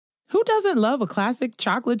Who doesn't love a classic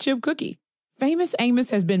chocolate chip cookie? Famous Amos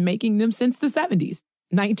has been making them since the 70s,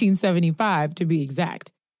 1975 to be exact.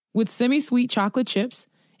 With semi-sweet chocolate chips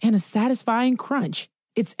and a satisfying crunch,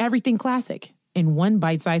 it's everything classic in one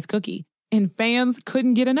bite-sized cookie, and fans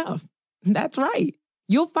couldn't get enough. That's right.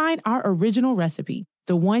 You'll find our original recipe,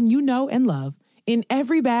 the one you know and love, in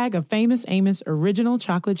every bag of Famous Amos original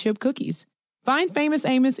chocolate chip cookies. Find Famous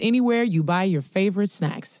Amos anywhere you buy your favorite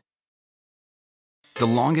snacks. The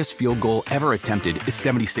longest field goal ever attempted is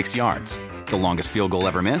 76 yards. The longest field goal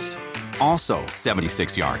ever missed? Also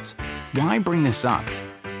 76 yards. Why bring this up?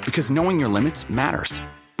 Because knowing your limits matters,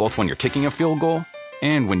 both when you're kicking a field goal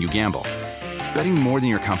and when you gamble. Betting more than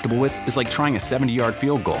you're comfortable with is like trying a 70-yard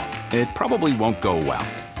field goal. It probably won't go well.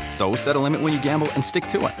 So set a limit when you gamble and stick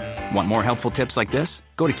to it. Want more helpful tips like this?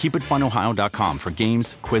 Go to keepitfunohio.com for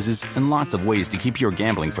games, quizzes, and lots of ways to keep your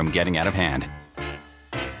gambling from getting out of hand.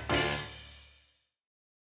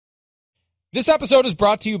 This episode is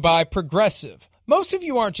brought to you by Progressive. Most of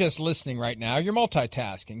you aren't just listening right now, you're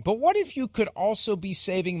multitasking. But what if you could also be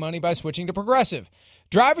saving money by switching to Progressive?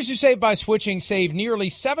 Drivers who save by switching save nearly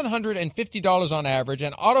 $750 on average,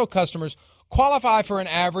 and auto customers qualify for an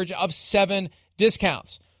average of 7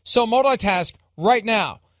 discounts. So multitask right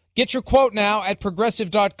now. Get your quote now at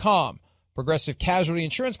Progressive.com. Progressive Casualty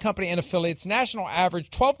Insurance Company and affiliates. National average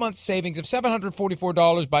 12-month savings of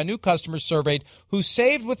 $744 by new customers surveyed who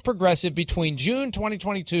saved with Progressive between June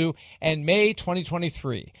 2022 and May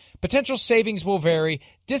 2023. Potential savings will vary.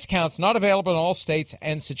 Discounts not available in all states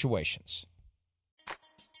and situations.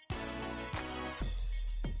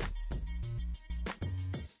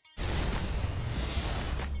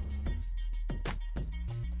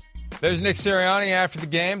 There's Nick Sirianni after the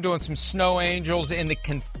game doing some snow angels in the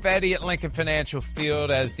confetti at Lincoln Financial Field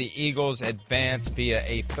as the Eagles advance via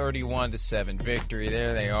a 31-7 victory.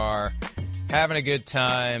 There they are, having a good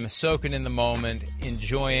time, soaking in the moment,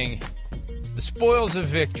 enjoying the spoils of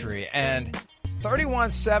victory. And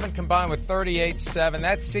 31-7 combined with 38-7,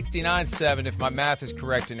 that's 69-7 if my math is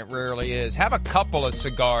correct, and it rarely is. Have a couple of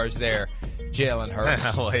cigars there, Jalen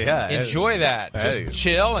Hurts. Well, yeah. Enjoy that. Just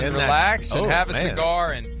chill and relax and have a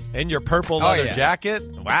cigar and in your purple leather jacket.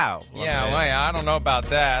 Wow. Yeah, well, I don't know about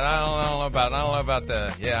that. I don't know about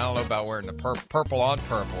wearing the purple on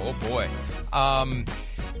purple. Oh boy.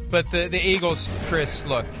 But the Eagles, Chris,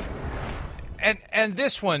 look, and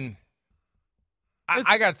this one,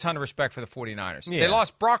 I got a ton of respect for the 49ers. Yeah. They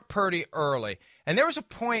lost Brock Purdy early, and there was a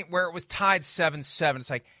point where it was tied 7-7. It's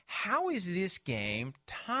like, how is this game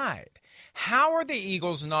tied? How are the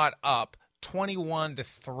Eagles not up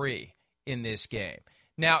 21-3 in this game?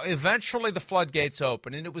 Now, eventually the floodgates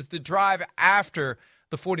open, and it was the drive after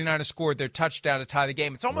the 49ers scored their touchdown to tie the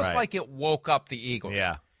game. It's almost like it woke up the Eagles.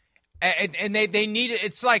 Yeah. And they needed –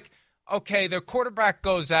 it's like, okay, their quarterback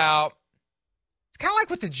goes out. It's kind of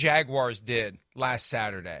like what the Jaguars did last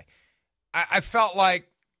Saturday. I felt like,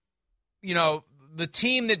 you know, the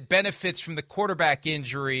team that benefits from the quarterback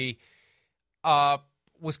injury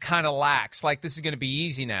was kind of lax. Like, this is going to be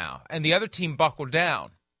easy now. And the other team buckled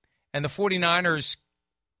down. And the 49ers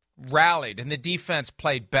rallied, and the defense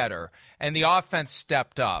played better, and the offense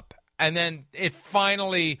stepped up. And then it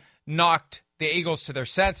finally knocked the Eagles to their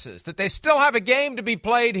senses, that they still have a game to be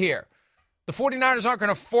played here. The 49ers aren't going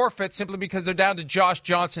to forfeit simply because they're down to Josh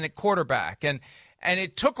Johnson at quarterback. And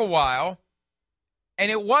it took a while,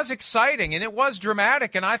 and it was exciting, and it was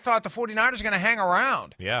dramatic, and I thought the 49ers are going to hang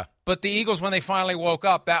around. Yeah. But the Eagles, when they finally woke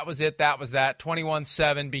up, that was it. That was that.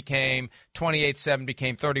 21-7 became 28-7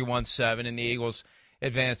 became 31-7, and the Eagles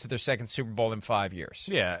advanced to their second Super Bowl in 5 years.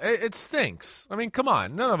 Yeah, it stinks. I mean, come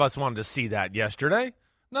on. None of us wanted to see that yesterday.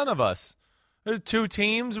 None of us. There's two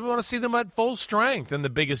teams. We want to see them at full strength in the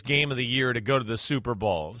biggest game of the year to go to the Super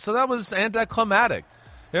Bowl. So that was anticlimactic.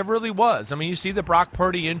 It really was. I mean, you see the Brock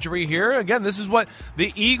Purdy injury here. Again, this is what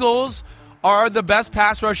the Eagles are, the best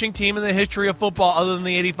pass rushing team in the history of football other than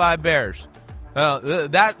the 85 Bears.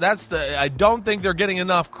 I don't think they're getting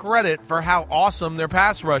enough credit for how awesome their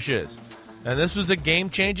pass rush is. And this was a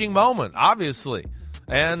game-changing moment, obviously.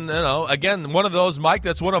 And, you know, again, one of those, Mike,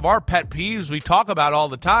 that's one of our pet peeves we talk about all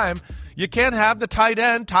the time. You can't have the tight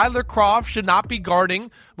end. Tyler Kroft should not be guarding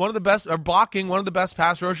blocking one of the best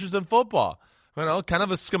pass rushers in football. You know, kind of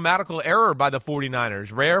a schematical error by the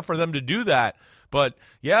 49ers. Rare for them to do that. But,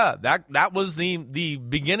 yeah, that was the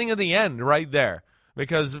beginning of the end right there.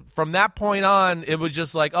 Because from that point on, it was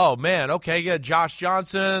just like, oh, man, okay, yeah, Josh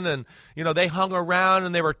Johnson, and, you know, they hung around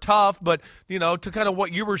and they were tough. But, you know, to kind of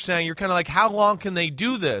what you were saying, you're kind of like, how long can they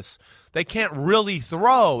do this? They can't really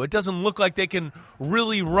throw. It doesn't look like they can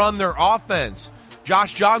really run their offense.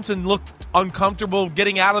 Josh Johnson looked uncomfortable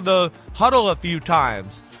getting out of the huddle a few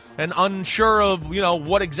times and unsure of,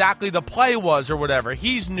 what exactly the play was or whatever.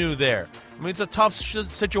 He's new there. I mean, it's a tough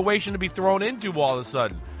situation to be thrown into all of a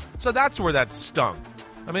sudden. So that's where that stung.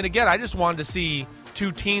 I mean, again, I just wanted to see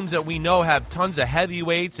two teams that we know have tons of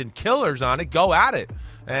heavyweights and killers on it go at it.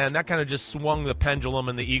 And that kind of just swung the pendulum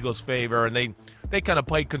in the Eagles' favor, and they kind of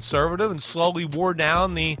played conservative and slowly wore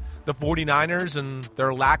down the 49ers and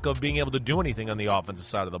their lack of being able to do anything on the offensive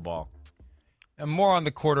side of the ball. And more on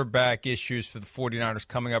the quarterback issues for the 49ers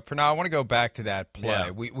coming up. For now, I want to go back to that play.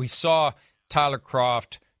 Yeah. We saw Tyler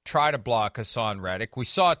Kroft try to block Hassan Reddick. We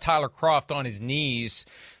saw Tyler Kroft on his knees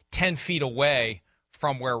 10 feet away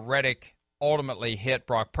from where Reddick ultimately hit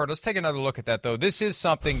Brock Purdy. Let's take another look at that, though. This is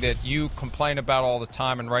something that you complain about all the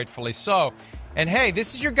time, and rightfully so. And, hey,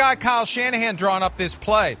 this is your guy Kyle Shanahan drawing up this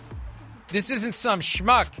play. This isn't some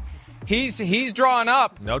schmuck. He's drawing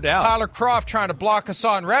up no doubt Tyler Kroft trying to block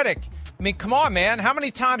Hassan Reddick. I mean, come on, man. How many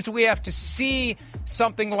times do we have to see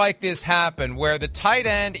something like this happen where the tight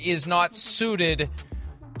end is not suited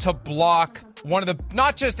to block one of the,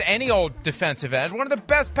 not just any old defensive end, one of the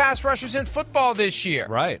best pass rushers in football this year?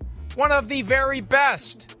 Right. One of the very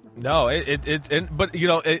best. No, but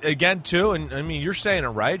again too, and I mean you're saying it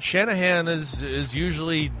right. Shanahan is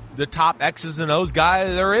usually the top X's and O's guy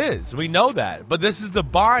there is. We know that, but this is the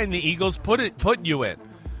bind the Eagles put you in.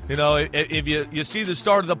 If you see the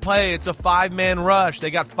start of the play, it's a 5-man rush.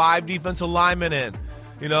 They got 5 defensive linemen in.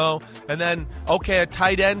 And then a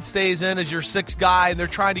tight end stays in as your 6th guy, and they're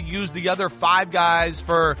trying to use the other 5 guys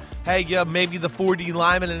for maybe the 4D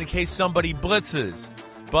lineman in case somebody blitzes,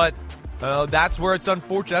 but. That's where it's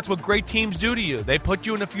unfortunate. That's what great teams do to you. They put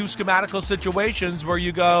you in a few schematical situations where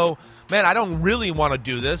you go, man, I don't really want to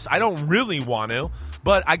do this. I don't really want to,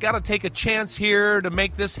 but I got to take a chance here to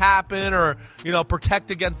make this happen or,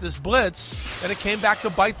 protect against this blitz. And it came back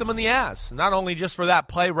to bite them in the ass. Not only just for that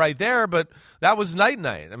play right there, but that was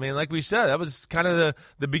night-night. I mean, like we said, that was kind of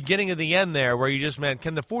the beginning of the end there where you just, man,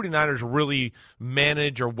 can the 49ers really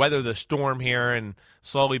manage or weather the storm here? And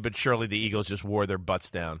slowly but surely the Eagles just wore their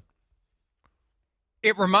butts down.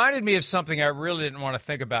 It reminded me of something I really didn't want to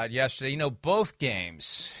think about yesterday. Both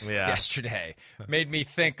games yesterday made me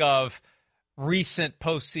think of recent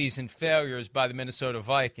postseason failures by the Minnesota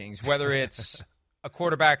Vikings, whether it's a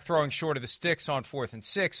quarterback throwing short of the sticks on 4th and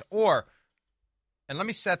 6 or, and let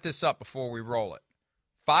me set this up before we roll it,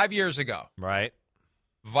 5 years ago. Right.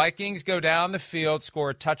 Vikings go down the field, score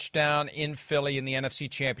a touchdown in Philly in the NFC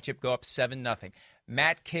Championship, go up 7-0.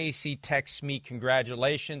 Matt Casey texts me,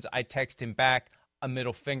 congratulations. I text him back a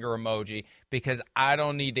middle finger emoji because I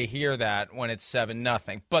don't need to hear that when it's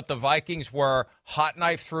 7-0. But the Vikings were hot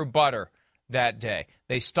knife through butter that day.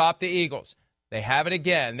 They stopped the Eagles. They have it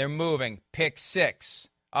again. They're moving. Pick 6.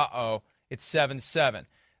 It's 7-7.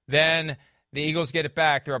 Then the Eagles get it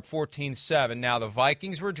back. They're up 14-7. Now the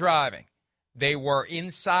Vikings were driving. They were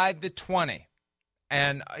inside the 20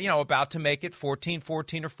 and, about to make it 14-14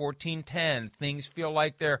 or 14-10. Things feel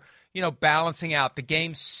like they're, balancing out. The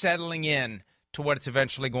game's settling in to what it's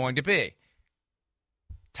eventually going to be.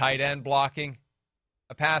 Tight end blocking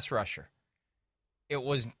a pass rusher. It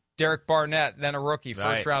was Derek Barnett, then a rookie,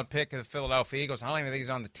 first-round pick of the Philadelphia Eagles. I don't even think he's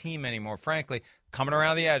on the team anymore, frankly. Coming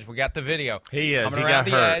around the edge. We got the video. He is. Coming he around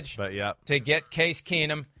got the hurt, edge but yeah. to get Case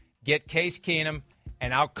Keenum,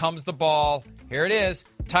 and out comes the ball. Here it is.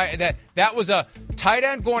 That was a tight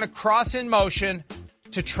end going across in motion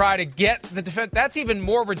to try to get the defense. That's even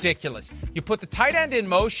more ridiculous. You put the tight end in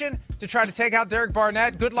motion to try to take out Derek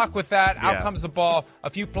Barnett. Good luck with that. Yeah. Out comes the ball. A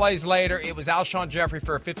few plays later, it was Alshon Jeffrey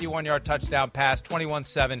for a 51-yard touchdown pass,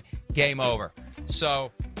 21-7, game over.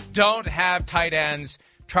 So don't have tight ends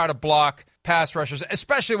try to block pass rushers,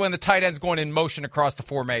 especially when the tight end's going in motion across the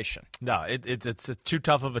formation. No, it's too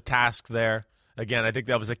tough of a task there. Again, I think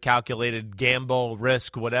that was a calculated gamble,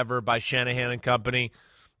 risk, whatever, by Shanahan and company.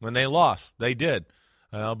 When they lost, they did.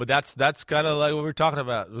 But that's kind of like what we were talking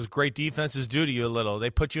about. Those great defenses do to you a little. They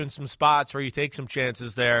put you in some spots where you take some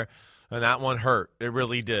chances there, and that one hurt. It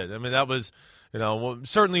really did. I mean, that was,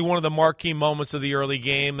 certainly one of the marquee moments of the early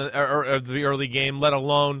game, or of the early game, let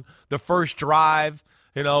alone the first drive,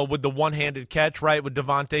 with the one-handed catch, right, with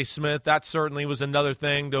Devontae Smith. That certainly was another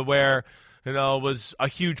thing to where, was a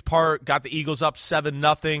huge part, got the Eagles up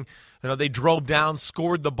 7-0. They drove down,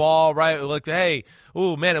 scored the ball, right? Like, hey,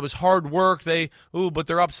 ooh, man, it was hard work. But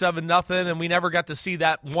they're up 7-0, and we never got to see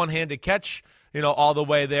that one-handed catch, all the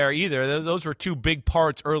way there either. Those were two big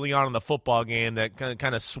parts early on in the football game that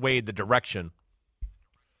kind of swayed the direction.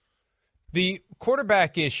 The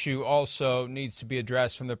quarterback issue also needs to be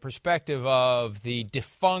addressed from the perspective of the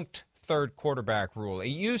defunct third quarterback rule. It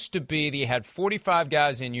used to be that you had 45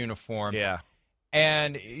 guys in uniform. Yeah.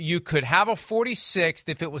 And you could have a 46th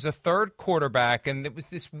if it was a third quarterback. And it was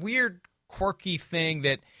this weird, quirky thing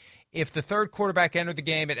that if the third quarterback entered the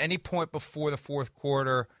game at any point before the fourth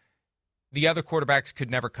quarter, the other quarterbacks could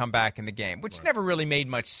never come back in the game, which never really made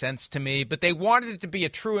much sense to me. But they wanted it to be a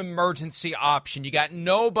true emergency option. You got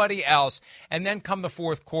nobody else. And then come the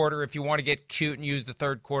fourth quarter, if you want to get cute and use the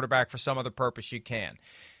third quarterback for some other purpose, you can.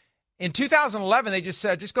 In 2011, they just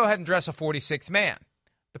said, just go ahead and dress a 46th man.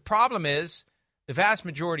 The problem is the vast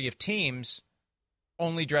majority of teams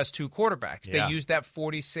only dress two quarterbacks. Yeah. They use that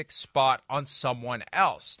 46th spot on someone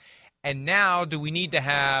else. And now do we need to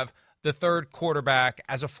have the third quarterback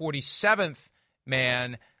as a 47th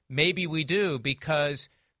man? Maybe we do, because,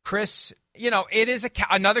 Chris, it is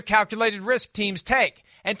another calculated risk teams take.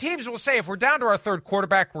 And teams will say, if we're down to our third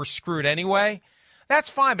quarterback, we're screwed anyway. That's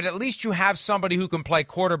fine, but at least you have somebody who can play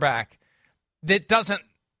quarterback that doesn't,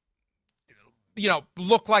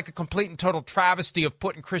 look like a complete and total travesty of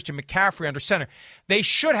putting Christian McCaffrey under center. They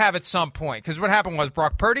should have at some point, because what happened was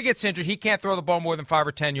Brock Purdy gets injured. He can't throw the ball more than 5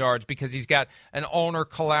 or 10 yards because he's got an ulnar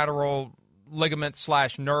collateral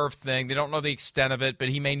ligament/nerve thing. They don't know the extent of it, but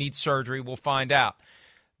he may need surgery. We'll find out.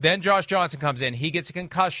 Then Josh Johnson comes in. He gets a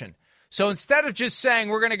concussion. So instead of just saying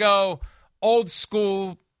we're going to go old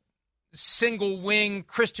school single wing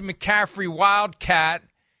Christian McCaffrey Wildcat,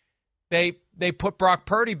 they put Brock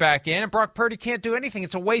Purdy back in, and Brock Purdy can't do anything.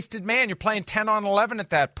 It's a wasted man. You're playing 10 on 11 at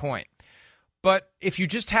that point. But if you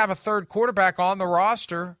just have a third quarterback on the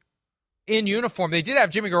roster in uniform, they did have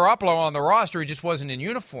Jimmy Garoppolo on the roster. He just wasn't in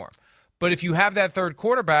uniform. But if you have that third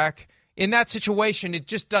quarterback, in that situation, it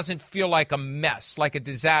just doesn't feel like a mess, like a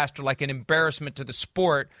disaster, like an embarrassment to the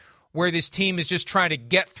sport, where this team is just trying to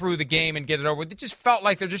get through the game and get it over with. It just felt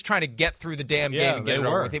like they're just trying to get through the damn game and get it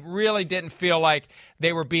over with. It really didn't feel like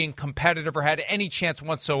they were being competitive or had any chance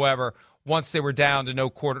whatsoever once they were down to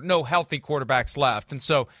no healthy quarterbacks left. And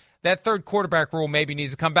so that third quarterback rule maybe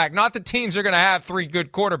needs to come back. Not that teams are going to have three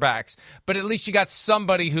good quarterbacks, but at least you got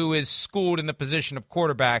somebody who is schooled in the position of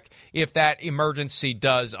quarterback if that emergency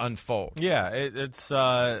does unfold. Yeah, it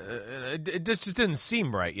just didn't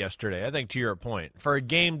seem right yesterday, I think, to your point. For a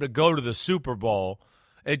game to go to the Super Bowl,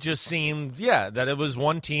 it just seemed, that it was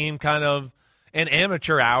one team kind of an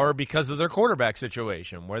amateur hour because of their quarterback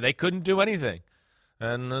situation where they couldn't do anything.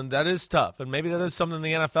 And that is tough. And maybe that is something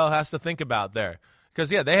the NFL has to think about there. Because,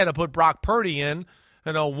 they had to put Brock Purdy in.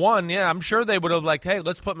 I'm sure they would have hey,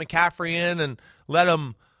 let's put McCaffrey in and let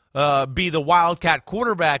him be the Wildcat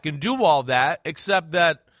quarterback and do all that, except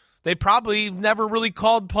that they probably never really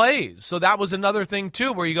called plays. So that was another thing,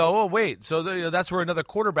 too, where you go, oh, wait. So that's where another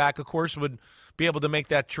quarterback, of course, would be able to make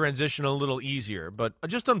that transition a little easier. But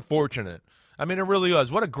just unfortunate. I mean, it really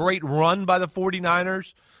was. What a great run by the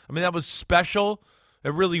 49ers. I mean, that was special.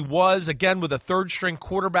 It really was, again, with a third-string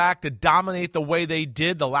quarterback to dominate the way they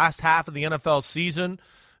did the last half of the NFL season.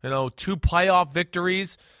 2 playoff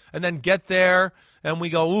victories, and then get there, and we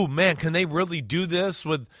go, ooh, man, can they really do this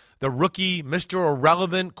with the rookie, Mr.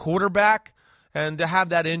 Irrelevant quarterback? And to have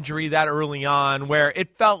that injury that early on where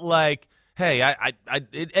it felt like, hey,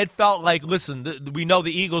 it felt like, listen, we know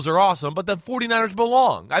the Eagles are awesome, but the 49ers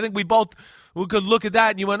belong. I think we could look at that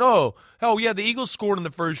and you went, oh, yeah, the Eagles scored in the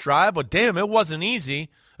first drive, but damn, it wasn't easy.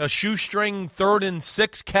 A shoestring 3rd and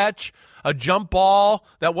 6 catch, a jump ball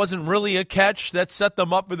that wasn't really a catch that set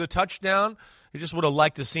them up for the touchdown. I just would have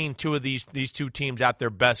liked to seen two of these two teams at their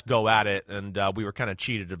best go at it, and we were kind of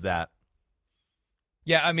cheated of that.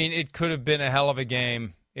 Yeah, I mean, it could have been a hell of a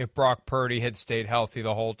game if Brock Purdy had stayed healthy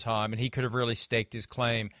the whole time, and he could have really staked his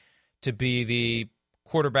claim to be the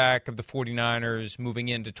quarterback of the 49ers moving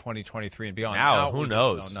into 2023 and beyond. Now who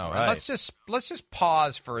knows? Don't know. Right. Let's just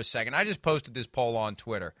pause for a second. I just posted this poll on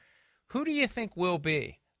Twitter. Who do you think will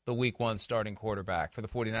be the Week 1 starting quarterback for the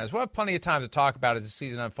 49ers? We'll have plenty of time to talk about it as the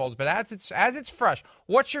season unfolds, but as it's fresh,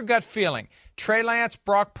 what's your gut feeling? Trey Lance,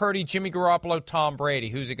 Brock Purdy, Jimmy Garoppolo, Tom Brady.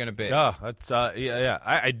 Who's it going to be? Yeah, that's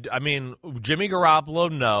I mean, Jimmy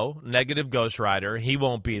Garoppolo, no, negative Ghost Rider. He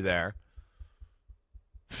won't be there.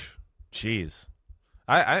 Jeez.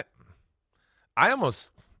 I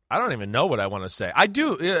don't even know what I want to say.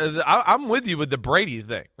 I'm with you with the Brady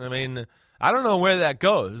thing. I mean, I don't know where that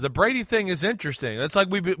goes. The Brady thing is interesting. It's like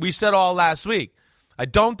we said all last week. I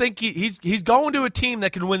don't think he's going to a team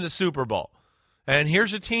that can win the Super Bowl. And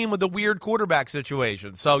here's a team with a weird quarterback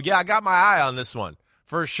situation. So, yeah, I got my eye on this one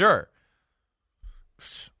for sure.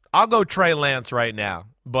 I'll go Trey Lance right now,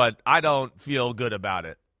 but I don't feel good about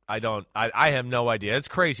it. I have no idea. It's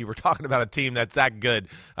crazy. We're talking about a team that's that good.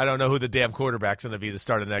 I don't know who the damn quarterback's going to be the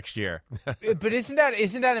start of next year. But isn't that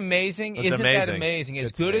amazing? Isn't that amazing?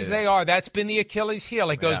 As good as they are, that's been the Achilles heel.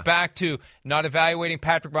 It goes back to not evaluating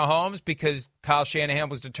Patrick Mahomes because Kyle Shanahan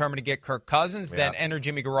was determined to get Kirk Cousins, then enter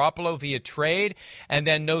Jimmy Garoppolo via trade, and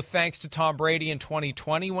then no thanks to Tom Brady in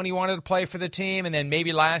 2020 when he wanted to play for the team, and then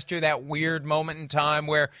maybe last year that weird moment in time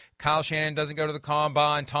where Kyle Shanahan doesn't go to the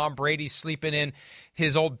combine, Tom Brady's sleeping in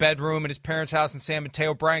his old bedroom at his parents' house in San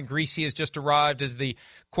Mateo. Brian Griese has just arrived as the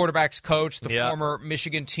quarterback's coach, the former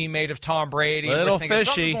Michigan teammate of Tom Brady. Little fishy.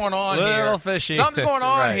 Something's going on here. Little fishy. Something's going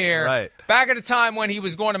on here. Right. Back at the time when he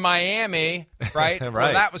was going to Miami, right? Right.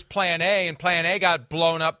 Well, that was plan A, and plan A got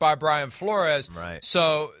blown up by Brian Flores. Right.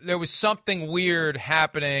 So there was something weird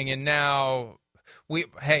happening, and now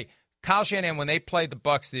Kyle Shanahan, when they played the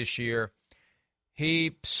Bucs this year,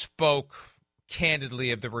 he spoke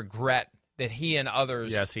candidly of the regret that he and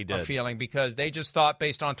others are feeling because they just thought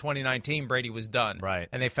based on 2019 Brady was done. Right.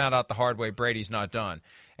 And they found out the hard way Brady's not done.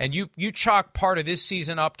 And you chalk part of this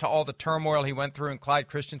season up to all the turmoil he went through, and Clyde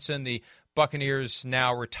Christensen, the Buccaneers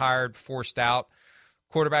now retired, forced out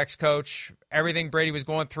quarterback's coach, everything Brady was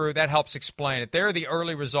going through, that helps explain it. There are the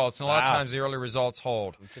early results, and a lot of times the early results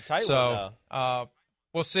hold. It's a tight one, though.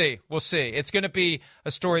 We'll see. It's going to be a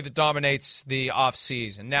story that dominates the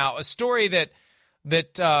offseason. Now, a story that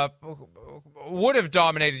would have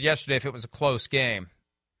dominated yesterday if it was a close game.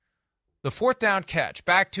 The fourth down catch,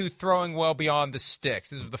 back to throwing well beyond the sticks.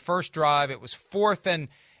 This was the first drive. It was 4th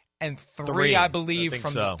and 3, I believe,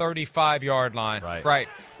 from the 35-yard line. Right.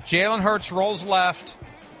 Jalen Hurts rolls left.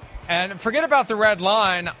 And forget about the red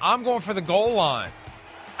line. I'm going for the goal line.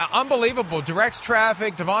 Unbelievable. Directs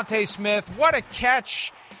traffic. Devontae Smith. What a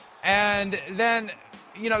catch. And then,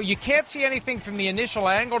 you can't see anything from the initial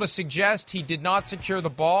angle to suggest he did not secure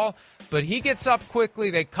the ball. But he gets up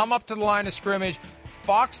quickly. They come up to the line of scrimmage.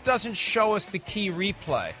 Fox doesn't show us the key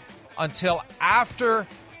replay until after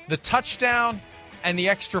the touchdown and the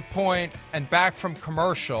extra point and back from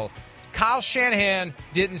commercial. Kyle Shanahan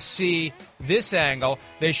didn't see this angle.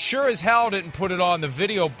 They sure as hell didn't put it on the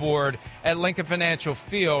video board at Lincoln Financial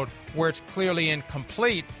Field where it's clearly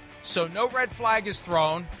incomplete. So no red flag is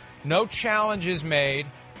thrown. No challenge is made.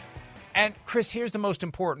 And, Chris, here's the most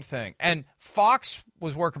important thing. And Fox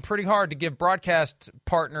was working pretty hard to give broadcast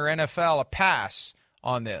partner NFL a pass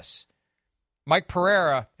on this. Mike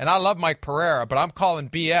Pereira, and I love Mike Pereira, but I'm calling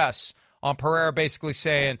BS on Pereira basically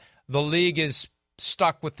saying the league is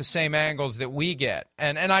stuck with the same angles that we get.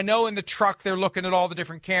 And I know in the truck they're looking at all the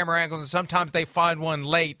different camera angles, and sometimes they find one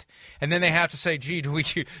late, and then they have to say, gee, do we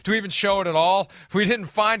even show it at all? We didn't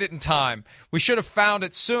find it in time. We should have found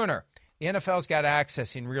it sooner. The NFL's got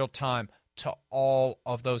access in real time to all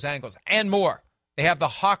of those angles and more. They have the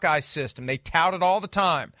Hawkeye system. They tout it all the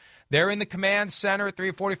time. They're in the command center at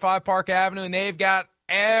 345 Park Avenue, and they've got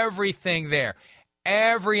everything there,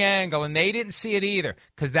 every angle, and they didn't see it either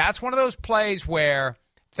because that's one of those plays where,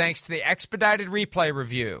 thanks to the expedited replay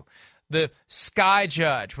review, the Sky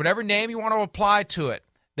Judge, whatever name you want to apply to it,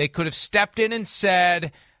 they could have stepped in and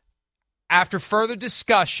said, after further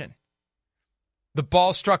discussion, the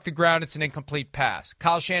ball struck the ground. It's an incomplete pass.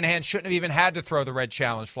 Kyle Shanahan shouldn't have even had to throw the red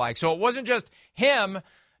challenge flag. So it wasn't just him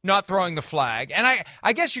not throwing the flag. And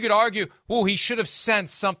I guess you could argue, he should have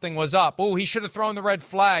sensed something was up. He should have thrown the red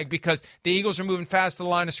flag because the Eagles are moving fast to the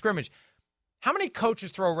line of scrimmage. How many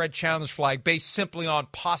coaches throw a red challenge flag based simply on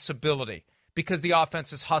possibility because the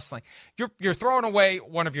offense is hustling? You're throwing away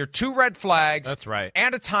one of your 2 red flags. That's right.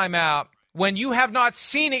 And a timeout when you have not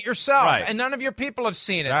seen it yourself, right, and none of your people have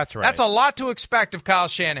seen it. That's right. That's a lot to expect of Kyle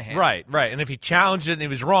Shanahan. Right. And if he challenged it and he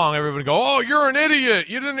was wrong, everybody would go, you're an idiot.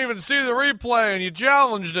 You didn't even see the replay, and you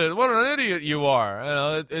challenged it. What an idiot you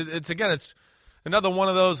are. It's another one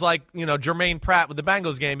of those, like, Jermaine Pratt with the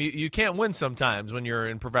Bengals game. You can't win sometimes when you're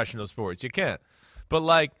in professional sports. You can't. But,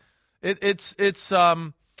 like, that's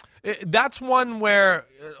one where,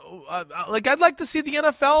 I'd like to see the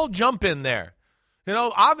NFL jump in there.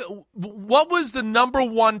 What was the number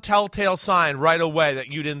one telltale sign right away that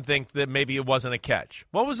you didn't think that maybe it wasn't a catch?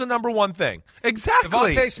 What was the number one thing? Exactly.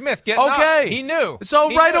 Devontae Smith getting up. He knew. So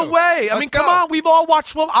he right knew. away. Let's come on. We've all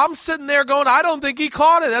watched film. I'm sitting there going, I don't think he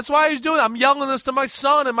caught it. That's why he's doing it. I'm yelling this to my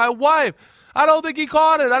son and my wife. I don't think he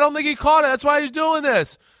caught it. That's why he's doing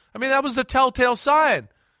this. That was the telltale sign,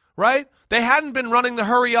 right? They hadn't been running the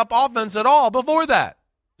hurry-up offense at all before that.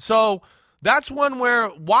 So that's one where,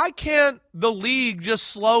 why can't the league just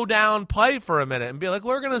slow down play for a minute and be like,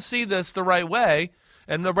 we're going to see this the right way,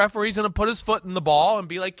 and the referee's going to put his foot in the ball and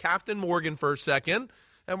be like Captain Morgan for a second,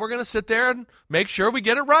 and we're going to sit there and make sure we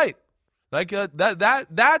get it right. Like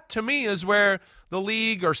that to me is where the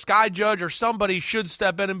league or Sky Judge or somebody should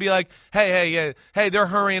step in and be like, hey, they're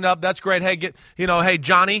hurrying up. That's great. Hey,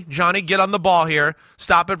 Johnny, get on the ball here.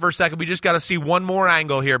 Stop it for a second. We just got to see one more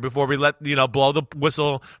angle here before we blow the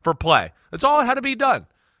whistle for play. That's all that had to be done.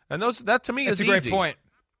 And that to me is easy. That's a great point.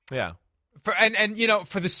 Yeah.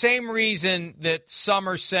 For the same reason that some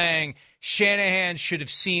are saying Shanahan should have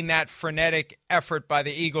seen that frenetic effort by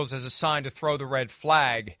the Eagles as a sign to throw the red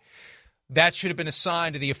flag, that should have been a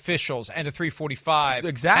sign to the officials and to 345.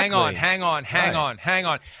 Exactly. Hang on.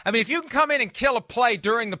 I mean, if you can come in and kill a play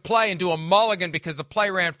during the play and do a mulligan because the play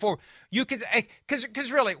ran forward, you could –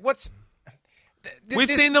 because really, what's – We've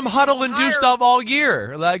seen them huddle and do stuff all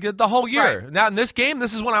year, like the whole year. Right. Now in this game,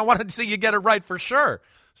 this is when I wanted to see you get it right for sure.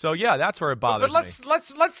 So yeah, that's where it bothers me.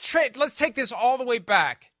 But let's take this all the way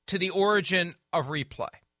back to the origin of replay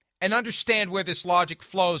and understand where this logic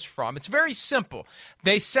flows from. It's very simple.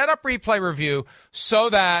 They set up replay review so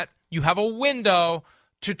that you have a window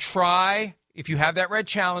to try, if you have that red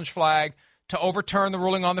challenge flag, to overturn the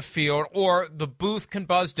ruling on the field, or the booth can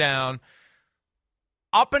buzz down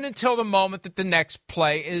up and until the moment that the next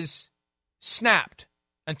play is snapped,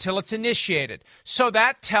 until it's initiated. So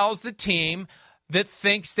that tells the team that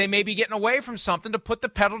thinks they may be getting away from something to put the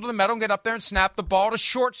pedal to the metal and get up there and snap the ball to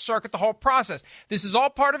short-circuit the whole process. This is all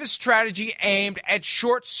part of a strategy aimed at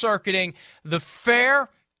short-circuiting the fair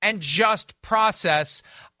and just process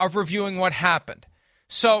of reviewing what happened.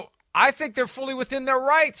 So I think they're fully within their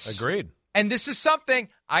rights. Agreed. And this is something,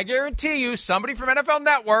 I guarantee you, somebody from NFL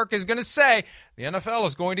Network is going to say the NFL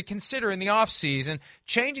is going to consider in the offseason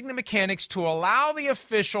changing the mechanics to allow the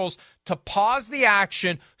officials to pause the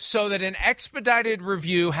action so that an expedited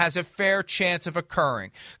review has a fair chance of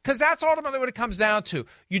occurring. Because that's ultimately what it comes down to.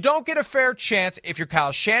 You don't get a fair chance if you're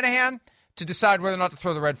Kyle Shanahan to decide whether or not to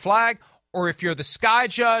throw the red flag, or if you're the Sky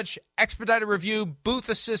Judge, expedited review, booth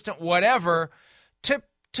assistant, whatever,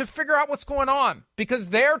 to figure out what's going on, because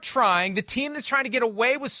the team that's trying to get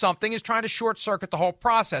away with something is trying to short-circuit the whole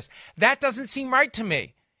process. That doesn't seem right to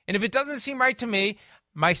me. And if it doesn't seem right to me,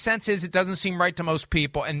 my sense is it doesn't seem right to most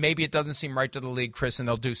people, and maybe it doesn't seem right to the league, Chris, and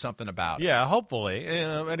they'll do something about it. Yeah, hopefully.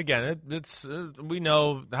 And again, we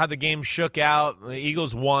know how the game shook out. The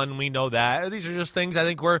Eagles won. We know that. These are just things I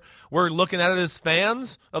think we're looking at it as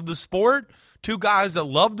fans of the sport, two guys that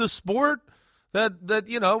love the sport.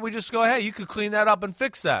 That we just go, hey, you could clean that up and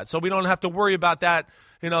fix that. So we don't have to worry about that,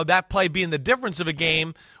 that play being the difference of a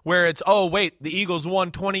game where it's, oh, wait, the Eagles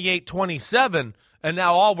won 28-27, and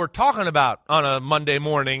now all we're talking about on a Monday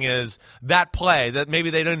morning is that play that maybe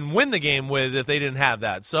they didn't win the game with if they didn't have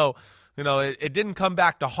that. So, it didn't come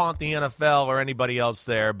back to haunt the NFL or anybody else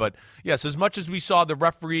there. But, yes, as much as we saw the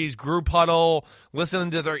referees group huddle,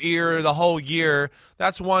 listening to their ear the whole year,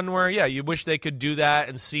 that's one where, yeah, you wish they could do that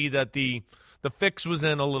and see that the fix was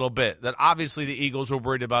in a little bit, that obviously the Eagles were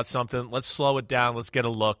worried about something. Let's slow it down. Let's get a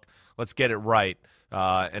look. Let's get it right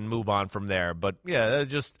and move on from there. But, yeah,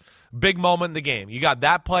 just big moment in the game. You got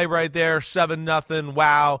that play right there, 7-0,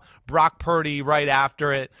 wow. Brock Purdy right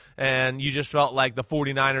after it, and you just felt like the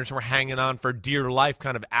 49ers were hanging on for dear life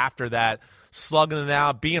kind of after that, slugging it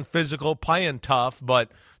out, being physical, playing tough,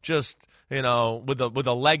 but just – with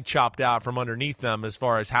a leg chopped out from underneath them as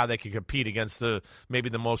far as how they could compete against maybe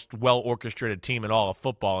the most well-orchestrated team in all of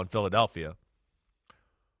football in Philadelphia.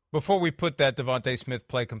 Before we put that Devontae Smith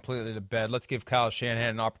play completely to bed, let's give Kyle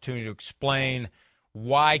Shanahan an opportunity to explain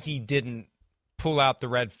why he didn't pull out the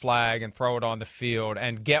red flag and throw it on the field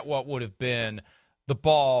and get what would have been the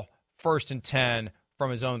ball 1st and 10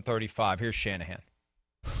 from his own 35. Here's Shanahan.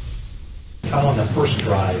 Kyle, on the first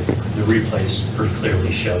drive, the replays pretty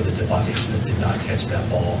clearly showed that Devontae Smith did not catch that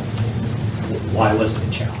ball. Why was it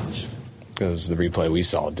a challenge? Because the replay we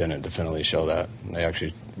saw didn't definitely show that.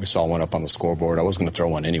 We saw one up on the scoreboard. I was going to throw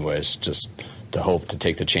one anyways, just to hope to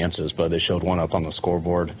take the chances, but they showed one up on the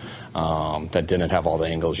scoreboard that didn't have all the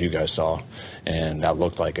angles you guys saw, and that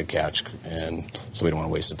looked like a catch. And so we don't want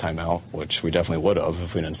to waste the timeout, which we definitely would have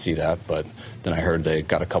if we didn't see that. But then I heard they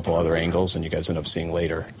got a couple other angles, and you guys end up seeing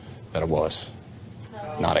later that it was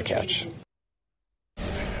not a catch.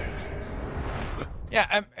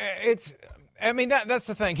 Yeah, that's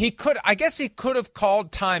the thing. I guess he could have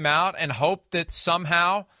called timeout and hoped that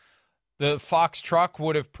somehow the Fox truck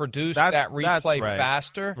would have produced that replay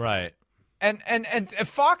faster. Right. And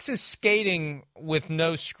Fox is skating with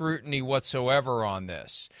no scrutiny whatsoever on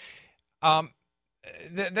this.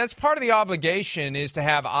 That's part of the obligation, is to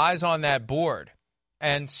have eyes on that board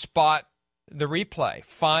and spot the replay,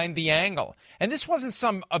 find the angle. And this wasn't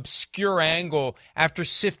some obscure angle after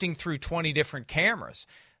sifting through 20 different cameras.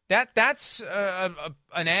 That's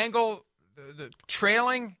an angle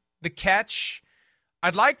trailing the catch.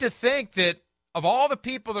 I'd like to think that of all the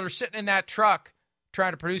people that are sitting in that truck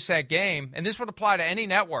trying to produce that game, and this would apply to any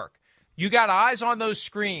network, you got eyes on those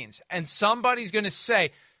screens, and somebody's going to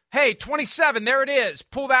say, hey, 27, there it is.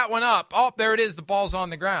 Pull that one up. Oh, there it is. The ball's on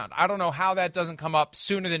the ground. I don't know how that doesn't come up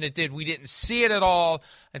sooner than it did. We didn't see it at all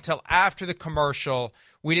until after the commercial.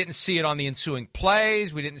 We didn't see it on the ensuing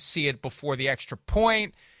plays. We didn't see it before the extra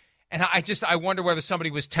point. And I wonder whether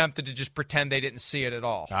somebody was tempted to just pretend they didn't see it at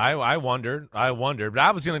all. I wondered. But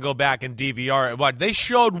I was going to go back and DVR it. What, they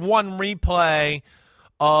showed one replay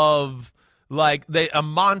of like a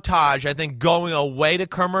montage, I think, going away to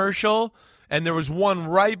commercial. And there was one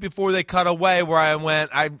right before they cut away where I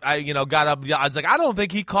went, I got up. I was like, I don't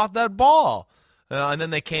think he caught that ball. And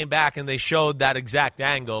then they came back and they showed that exact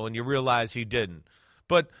angle, and you realize he didn't.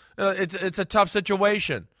 But it's a tough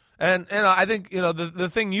situation. And I think, the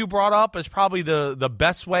thing you brought up is probably the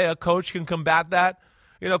best way a coach can combat that.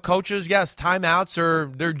 Coaches, yes,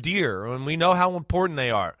 timeouts they're dear, and we know how important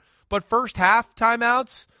they are. But first half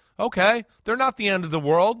timeouts, okay, they're not the end of the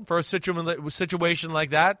world for a situation like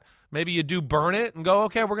that. Maybe you do burn it and go,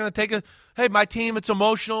 okay, we're going to hey, my team, it's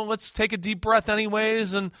emotional. Let's take a deep breath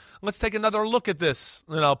anyways, and let's take another look at this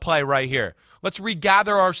play right here. Let's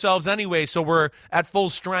regather ourselves anyway so we're at full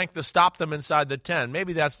strength to stop them inside the 10.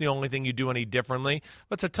 Maybe that's the only thing you do any differently.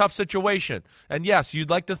 But it's a tough situation. And, yes,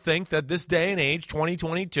 you'd like to think that this day and age,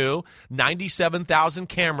 2022, 97,000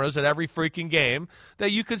 cameras at every freaking game,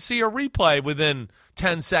 that you could see a replay within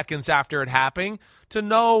 10 seconds after it happening to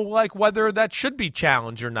know whether that should be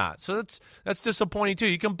challenged or not. So that's disappointing too.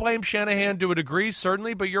 You can blame Shanahan to a degree,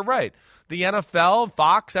 certainly, but you're right. The NFL,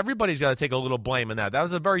 Fox, everybody's got to take a little blame in that. That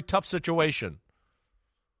was a very tough situation.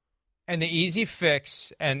 And the easy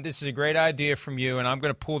fix, and this is a great idea from you, and I'm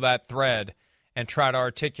going to pull that thread and try to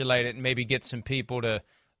articulate it and maybe get some people to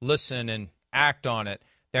listen and act on it.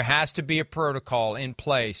 There has to be a protocol in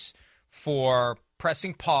place for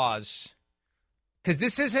pressing pause. Because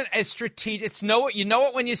this isn't as strategic. You know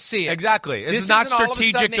it when you see it. Exactly. This is not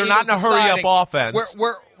strategic. They're not in a hurry-up offense.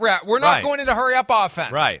 We're not going into hurry-up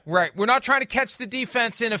offense. Right. We're not trying to catch the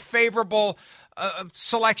defense in a favorable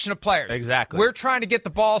selection of players. Exactly. We're trying to get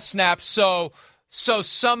the ball snapped so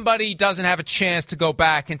somebody doesn't have a chance to go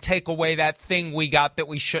back and take away that thing we got that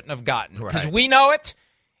we shouldn't have gotten. Because we know it,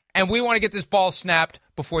 and we want to get this ball snapped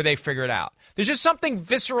before they figure it out. There's just something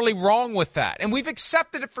viscerally wrong with that, and we've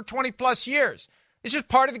accepted it for 20-plus years. It's just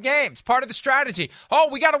part of the game. It's part of the strategy. Oh,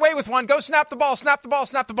 we got away with one. Go snap the ball, snap the ball,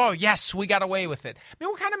 snap the ball. Yes, we got away with it. I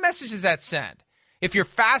mean, what kind of message does that send? If you're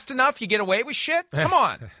fast enough, you get away with shit? Come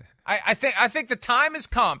on. I think the time has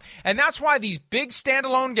come. And that's why these big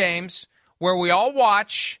standalone games where we all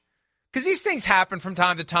watch, because these things happen from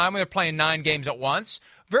time to time when they're playing 9 games at once.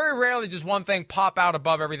 Very rarely does one thing pop out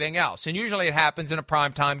above everything else. And usually it happens in a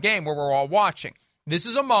primetime game where we're all watching. This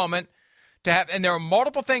is a moment to have, and there are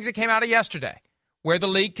multiple things that came out of yesterday, where the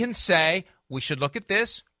league can say, we should look at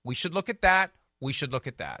this, we should look at that, we should look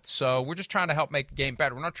at that. So we're just trying to help make the game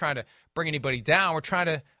better. We're not trying to bring anybody down. We're trying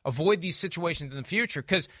to avoid these situations in the future.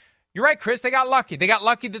 Because you're right, Chris, they got lucky. They got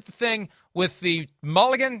lucky that the thing with the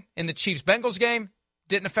mulligan in the Chiefs-Bengals game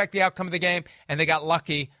didn't affect the outcome of the game, and they got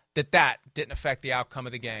lucky that didn't affect the outcome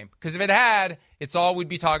of the game. Because if it had, it's all we'd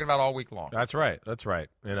be talking about all week long. That's right.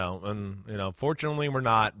 Fortunately we're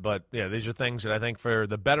not. But, yeah, these are things that I think for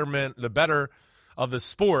the better of the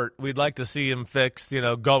sport, we'd like to see him fixed,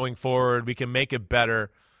 going forward. We can make it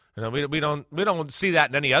better. We don't see that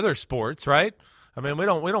in any other sports, right? I mean, we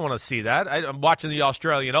don't want to see that. I'm watching the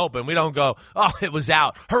Australian Open. We don't go, oh, it was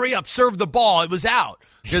out. Hurry up, serve the ball. It was out.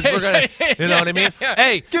 Because we're going to, you know what I mean?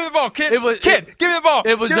 Hey, give me the ball, kid. Give me the ball.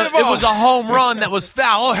 It was a home run that was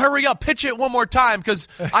foul. Oh, hurry up, pitch it one more time because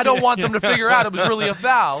I don't want them to figure out it was really a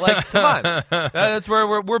foul. Like, come on. That's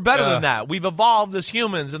where we're better than that. We've evolved as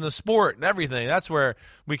humans in the sport and everything. That's where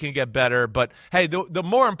we can get better. But, hey, the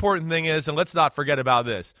more important thing is, and let's not forget about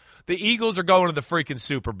this, the Eagles are going to the freaking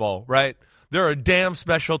Super Bowl, right? They're a damn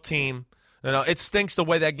special team. It stinks the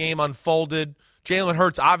way that game unfolded. Jalen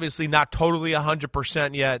Hurts obviously not totally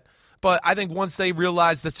 100% yet. But I think once they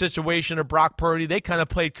realized the situation of Brock Purdy, they kind of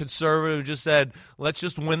played conservative, just said, let's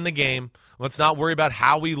just win the game. Let's not worry about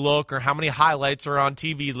how we look or how many highlights are on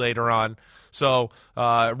TV later on. So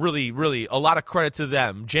really, really a lot of credit to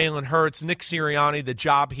them. Jalen Hurts, Nick Sirianni, the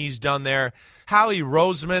job he's done there. Howie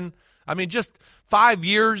Roseman, I mean, just 5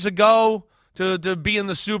 years ago, to be in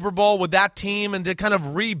the Super Bowl with that team and to kind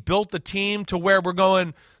of rebuild the team to where we're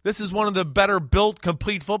going, this is one of the better built,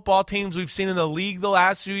 complete football teams we've seen in the league the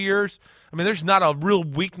last few years. I mean, there's not a real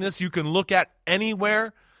weakness you can look at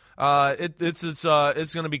anywhere.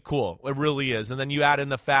 It's going to be cool. It really is. And then you add in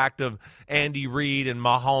the fact of Andy Reid and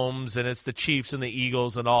Mahomes, and it's the Chiefs and the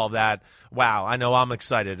Eagles and all of that. Wow, I know I'm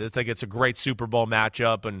excited. I think it's a great Super Bowl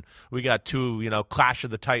matchup, and we got two, Clash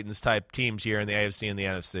of the Titans type teams here in the AFC and the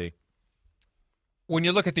NFC. When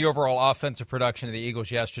you look at the overall offensive production of the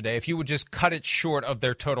Eagles yesterday, if you would just cut it short of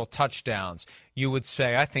their total touchdowns, you would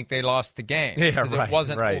say, I think they lost the game. Because it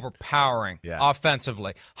wasn't overpowering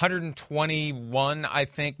offensively. 121, I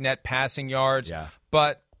think, net passing yards. Yeah.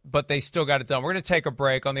 But they still got it done. We're going to take a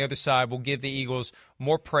break. On the other side, we'll give the Eagles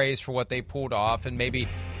more praise for what they pulled off and maybe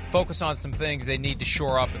focus on some things they need to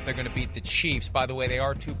shore up if they're going to beat the Chiefs. By the way, they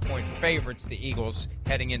are 2-point favorites, the Eagles,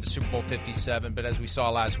 heading into Super Bowl 57. But as we saw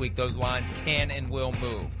last week, those lines can and will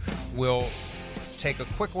move. We'll take a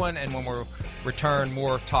quick one, and when we return,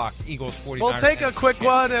 more talk. Eagles 49ers. We'll take a quick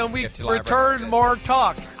one, and we return more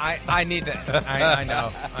talk. I need to. I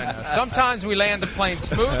know. Sometimes we land the plane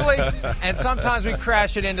smoothly, and sometimes we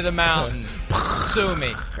crash it into the mountain. Sue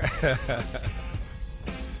me.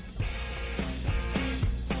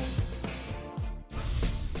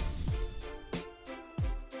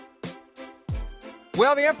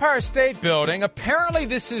 Well, the Empire State Building, apparently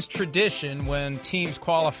this is tradition when teams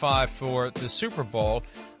qualify for the Super Bowl.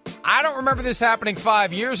 I don't remember this happening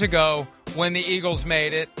 5 years ago when the Eagles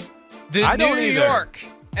made it. The New York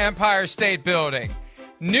Empire State Building.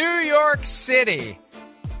 New York City,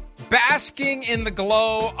 basking in the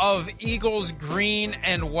glow of Eagles green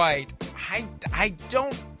and white. I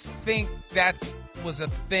don't think that was a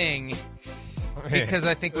thing. Because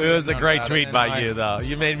I think it was a great tweet by you, though.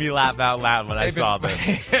 You made me laugh out loud when I saw this.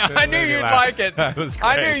 I knew you'd like it. That was great.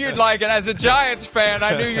 I knew you'd like it. As a Giants fan,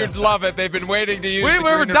 I knew you'd love it. They've been waiting to use We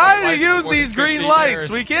were dying to use these green lights.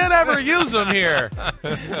 We can't ever use them here.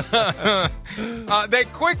 They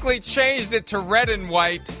quickly changed it to red and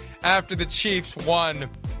white after the Chiefs won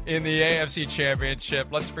in the AFC Championship.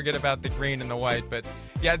 Let's forget about the green and the white. But,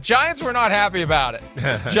 yeah, Giants were not happy about it.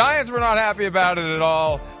 Giants were not happy about it at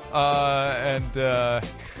all. Oh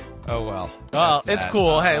well. Well, it's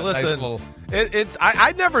cool. Hey, listen, nice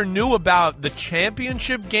I never knew about the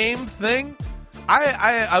championship game thing.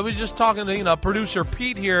 I was just talking to producer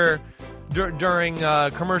Pete here during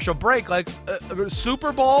commercial break. Like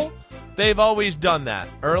Super Bowl, they've always done that,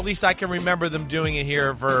 or at least I can remember them doing it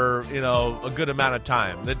here for a good amount of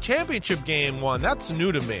time. The championship game one, that's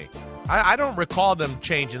new to me. I don't recall them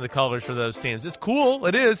changing the colors for those teams. It's cool.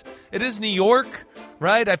 It is New York,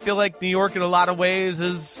 right? I feel like New York in a lot of ways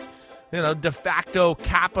is, de facto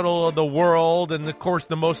capital of the world, and of course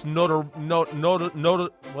the most notorious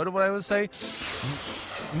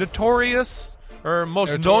or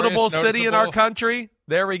most notable city in our country.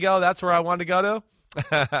 There we go. That's where I wanted to go to.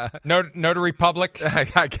 Notary Public.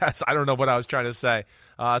 I guess I don't know what I was trying to say.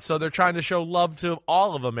 So they're trying to show love to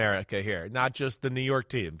all of America here, not just the New York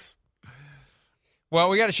teams. Well,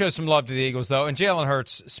 we got to show some love to the Eagles, though, and Jalen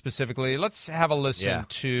Hurts specifically. Let's have a listen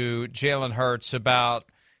to Jalen Hurts about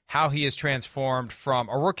how he has transformed from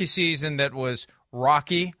a rookie season that was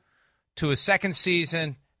rocky to a second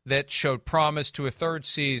season that showed promise to a third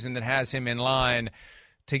season that has him in line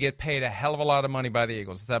to get paid a hell of a lot of money by the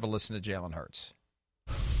Eagles. Let's have a listen to Jalen Hurts.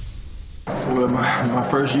 Well, my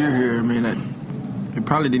first year here, they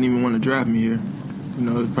probably didn't even want to draft me here.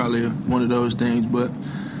 It's probably one of those things, but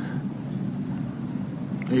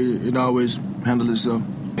it always handled itself.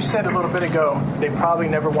 You said a little bit ago they probably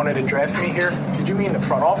never wanted to draft me here. Did you mean the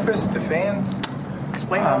front office, the fans?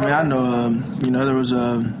 Explain that. I know, there was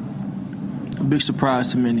a big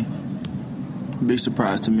surprise to many.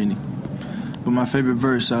 But my favorite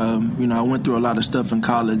verse, I went through a lot of stuff in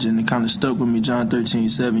college, and it kind of stuck with me. John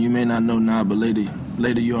 13:7. You may not know now, but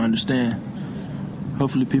later you'll understand.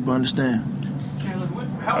 Hopefully people understand. Caleb,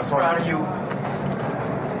 how proud are you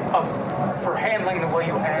for handling the way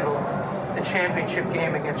you handled the championship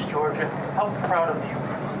game against Georgia? How proud of you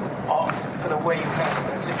for the way you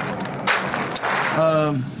handled that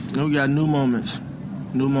situation? We got new moments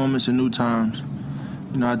and new times.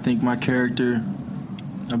 I think my character,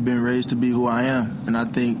 I've been raised to be who I am, and I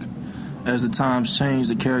think as the times change,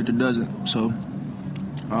 the character doesn't. So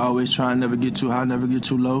I always try and never get too high, never get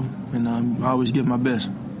too low, and I always give my best.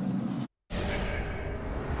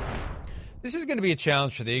 This is going to be a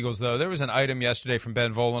challenge for the Eagles, though. There was an item yesterday from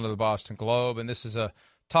Ben Volen of the Boston Globe, and this is a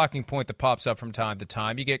talking point that pops up from time to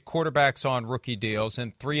time. You get quarterbacks on rookie deals,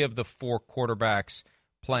 and 3 of the 4 quarterbacks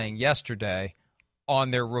playing yesterday on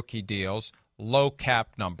their rookie deals, low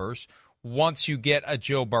cap numbers. Once you get a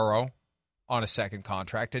Joe Burrow on a second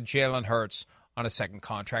contract, a Jalen Hurts on a second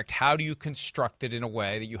contract, how do you construct it in a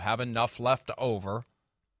way that you have enough left over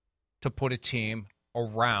to put a team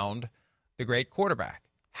around the great quarterback?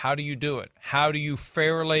 How do you do it? How do you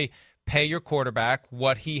fairly pay your quarterback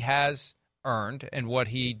what he has earned and what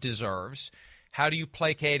he deserves? How do you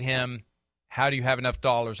placate him? How do you have enough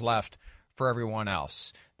dollars left for everyone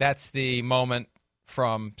else? That's the moment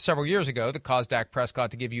from several years ago that caused Dak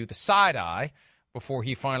Prescott to give you the side eye before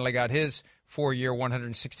he finally got his 4-year,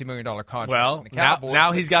 $160 million contract. Well, from the Cowboys.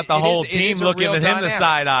 now he's got the whole it team is a looking real at him dynamic. the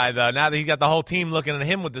side eye, though. Now that he's got the whole team looking at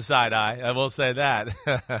him with the side eye, I will say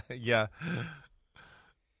that. Yeah.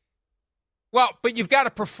 Well, but you've got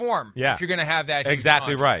to perform Yeah. if you're going to have that huge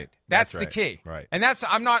Exactly contract. right. That's That's the right. key. Right. And that's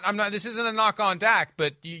I'm not this isn't a knock on Dak,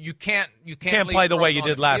 but you can't Can't leave play the way throws you on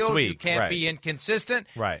did the last field. week. You can't Right. be inconsistent.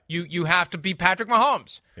 Right. You have to be Patrick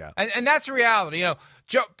Mahomes. Yeah. And that's the reality. You know,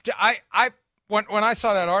 Joe, when I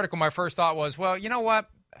saw that article, my first thought was, well, you know what?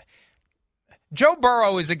 Joe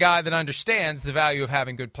Burrow is a guy that understands the value of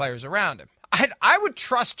having good players around him. I would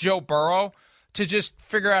trust Joe Burrow to just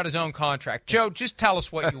figure out his own contract. Joe, just tell us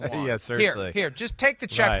what you want. Yeah, seriously. Here, just take the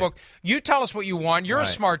checkbook. Right. You tell us what you want. You're a Right.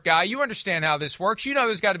 smart guy. You understand how this works. You know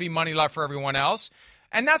there's got to be money left for everyone else.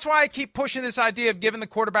 And that's why I keep pushing this idea of giving the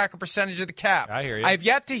quarterback a percentage of the cap. I hear you. I've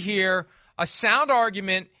yet to hear a sound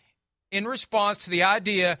argument in response to the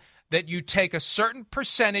idea that you take a certain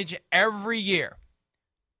percentage every year.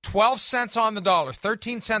 12 cents on the dollar,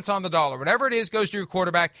 13 cents on the dollar, whatever it is goes to your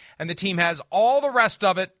quarterback, and the team has all the rest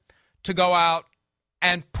of it to go out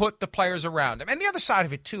and put the players around him. And the other side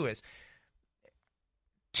of it, too, is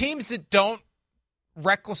teams that don't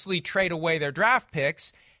recklessly trade away their draft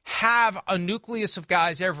picks have a nucleus of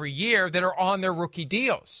guys every year that are on their rookie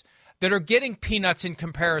deals, that are getting peanuts in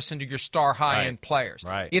comparison to your star high-end players.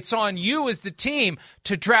 Right. It's on you as the team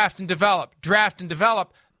to draft and develop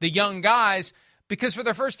the young guys, because for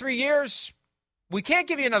their first 3 years, we can't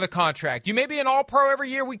give you another contract. You may be an all-pro every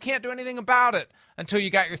year. We can't do anything about it until you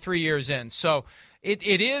got your 3 years in. So it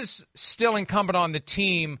is still incumbent on the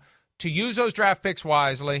team to use those draft picks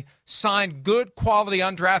wisely, sign good quality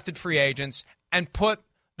undrafted free agents, and put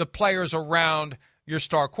the players around your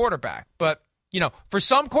star quarterback. But, you know, for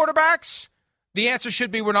some quarterbacks, the answer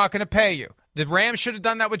should be we're not going to pay you. The Rams should have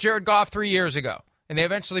done that with Jared Goff 3 years ago, and they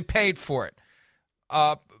eventually paid for it,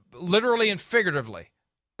 literally and figuratively,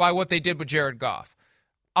 by what they did with Jared Goff.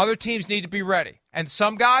 Other teams need to be ready. And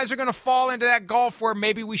some guys are going to fall into that gulf where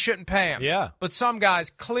maybe we shouldn't pay them. Yeah. But some guys,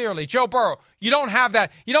 clearly, Joe Burrow, you don't have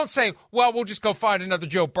that. You don't say, well, we'll just go find another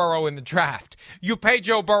Joe Burrow in the draft. You pay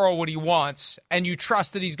Joe Burrow what he wants, and you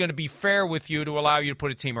trust that he's going to be fair with you to allow you to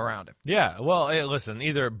put a team around him. Yeah, well, hey, listen,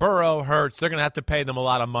 either Burrow, Hurts, they're going to have to pay them a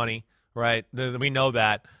lot of money, right? We know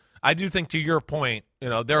that. I do think, to your point, you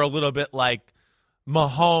know, they're a little bit like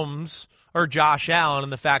Mahomes or Josh Allen in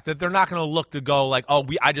the fact that they're not going to look to go like,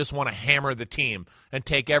 I just want to hammer the team and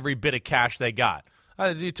take every bit of cash they got.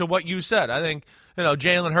 To what you said, I think, you know,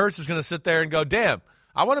 Jalen Hurts is going to sit there and go, damn,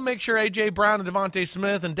 I want to make sure A.J. Brown and Devontae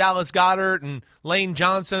Smith and Dallas Goedert and Lane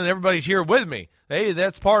Johnson and everybody's here with me. Hey,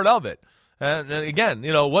 that's part of it. And again,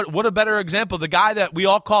 you know, what a better example. The guy that we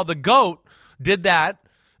all call the GOAT did that.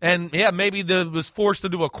 And, yeah, maybe was forced to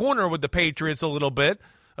do a corner with the Patriots a little bit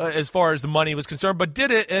as far as the money was concerned, but did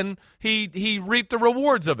it, and he reaped the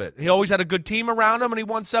rewards of it. He always had a good team around him, and he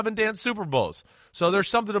won 7 damn Super Bowls. So there's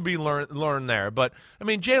something to be learned there. But, I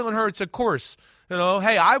mean, Jalen Hurts, of course, you know,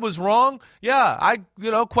 hey, I was wrong. Yeah, I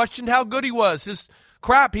questioned how good he was. He's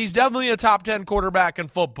definitely a top 10 quarterback in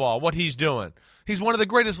football, what he's doing. He's one of the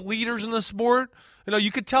greatest leaders in the sport. You know,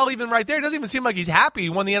 you could tell even right there, it doesn't even seem like he's happy he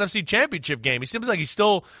won the NFC Championship game. He seems like he's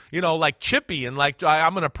still, you know, like chippy and like,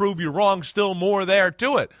 I'm going to prove you wrong, still more there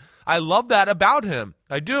to it. I love that about him.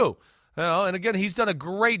 I do. You know, and again, he's done a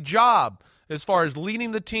great job as far as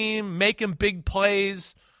leading the team, making big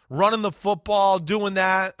plays, running the football, doing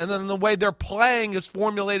that. And then the way they're playing is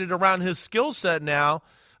formulated around his skill set now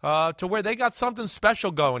to where they got something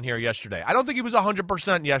special going here yesterday. I don't think he was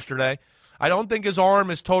 100% yesterday. I don't think his arm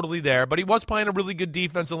is totally there, but he was playing a really good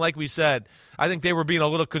defense, and like we said, I think they were being a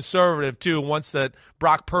little conservative, too, once that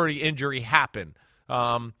Brock Purdy injury happened.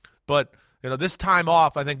 But, you know, this time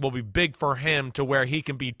off, I think, will be big for him to where he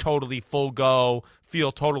can be totally full go,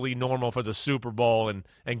 feel totally normal for the Super Bowl,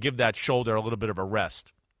 and give that shoulder a little bit of a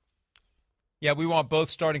rest. Yeah, we want both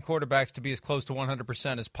starting quarterbacks to be as close to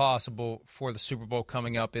 100% as possible for the Super Bowl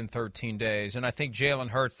coming up in 13 days. And I think Jalen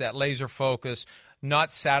Hurts, that laser focus,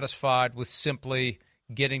 not satisfied with simply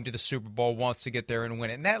getting to the Super Bowl, wants to get there and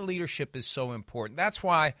win it. And that leadership is so important. That's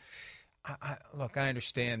why, I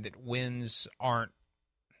understand that wins aren't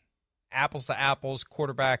apples to apples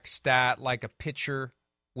quarterback stat like a pitcher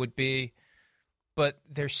would be. but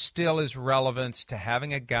there still is relevance to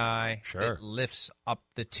having a guy Sure. that lifts up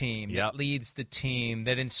the team, Yep. that leads the team,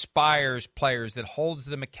 that inspires players, that holds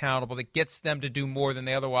them accountable, that gets them to do more than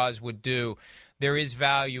they otherwise would do. There is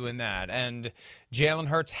value in that, and Jalen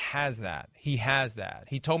Hurts has that. He has that.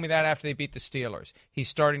 He told me that after they beat the Steelers. He's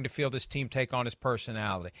starting to feel this team take on his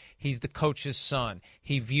personality. He's the coach's son.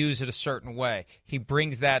 He views it a certain way. He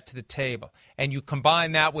brings that to the table, and you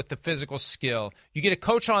combine that with the physical skill. You get a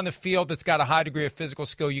coach on the field that's got a high degree of physical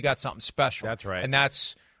skill, you got something special. That's right. And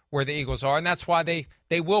that's where the Eagles are, and that's why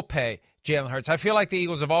they will pay Jalen Hurts. I feel like the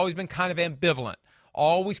Eagles have always been kind of ambivalent.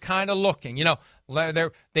 Always kind of looking. You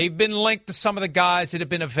know, they've been linked to some of the guys that have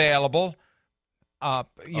been available. A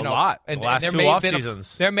lot. And the last there two may have off been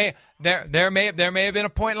seasons. there may have been a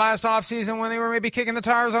point last offseason when they were maybe kicking the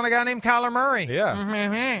tires on a guy named Kyler Murray.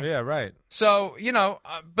 Yeah. Yeah, right. So,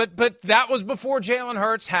 but that was before Jalen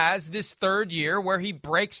Hurts has this third year where he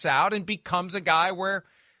breaks out and becomes a guy where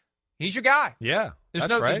he's your guy. Yeah.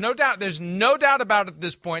 There's no doubt. There's no doubt about it at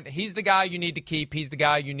this point. He's the guy you need to keep. He's the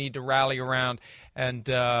guy you need to rally around. And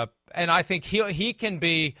I think he can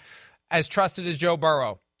be as trusted as Joe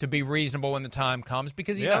Burrow to be reasonable when the time comes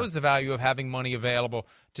because he knows the value of having money available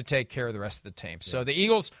to take care of the rest of the team. So the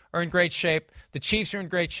Eagles are in great shape. The Chiefs are in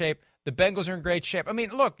great shape. The Bengals are in great shape. I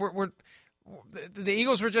mean, look, the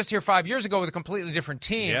Eagles were just here 5 years ago with a completely different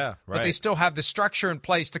team, but they still have the structure in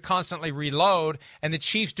place to constantly reload, and the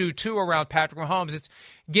Chiefs do too around Patrick Mahomes. It's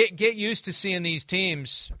get used to seeing these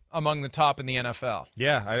teams among the top in the NFL.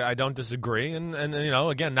 Yeah, I don't disagree, and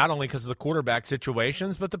again, not only because of the quarterback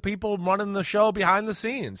situations, but the people running the show behind the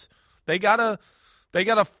scenes. They got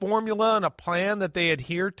a formula and a plan that they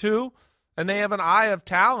adhere to, and they have an eye of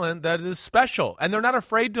talent that is special, and they're not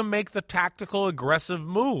afraid to make the tactical, aggressive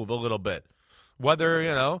move a little bit.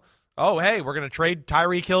 Whether, oh, hey, we're going to trade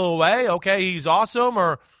Tyreek Hill away. Okay, he's awesome.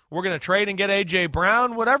 Or we're going to trade and get A.J.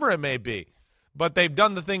 Brown, whatever it may be. But they've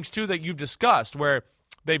done the things, too, that you've discussed where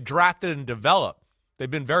they've drafted and developed. They've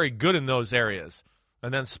been very good in those areas.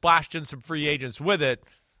 And then splashed in some free agents with it.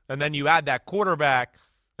 And then you add that quarterback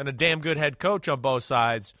and a damn good head coach on both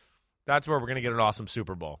sides. That's where we're going to get an awesome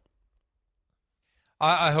Super Bowl.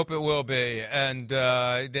 I hope it will be. And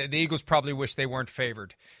the Eagles probably wish they weren't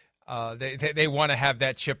favored. They want to have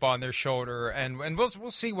that chip on their shoulder, and we'll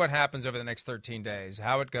see what happens over the next 13 days,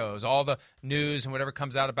 how it goes, all the news and whatever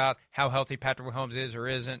comes out about how healthy Patrick Mahomes is or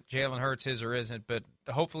isn't, Jalen Hurts is or isn't, but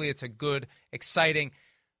hopefully it's a good, exciting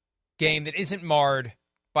game that isn't marred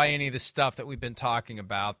by any of the stuff that we've been talking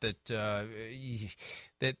about that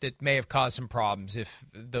may have caused some problems if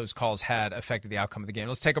those calls had affected the outcome of the game.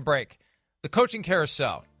 Let's take a break. The coaching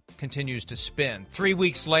carousel continues to spin. 3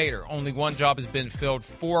 weeks later, only one job has been filled.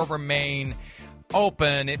 4 remain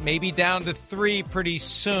open. It may be down to 3 pretty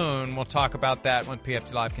soon. We'll talk about that when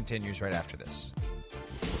PFT Live continues right after this.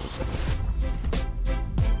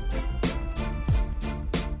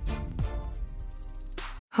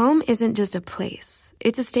 Home isn't just a place.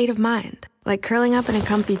 It's a state of mind. Like curling up in a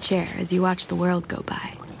comfy chair as you watch the world go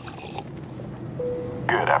by.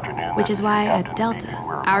 Good afternoon. Which is why at Delta,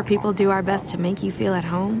 our people do our best to make you feel at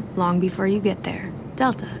home long before you get there.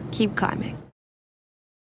 Delta, keep climbing.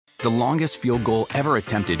 The longest field goal ever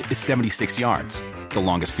attempted is 76 yards. The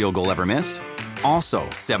longest field goal ever missed? Also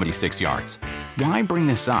 76 yards. Why bring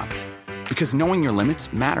this up? Because knowing your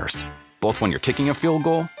limits matters, both when you're kicking a field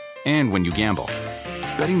goal and when you gamble.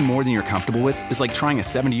 Betting more than you're comfortable with is like trying a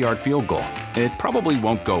 70-yard field goal. It probably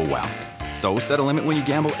won't go well. So set a limit when you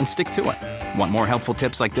gamble and stick to it. Want more helpful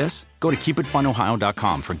tips like this? Go to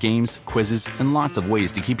keepitfunohio.com for games, quizzes, and lots of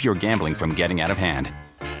ways to keep your gambling from getting out of hand.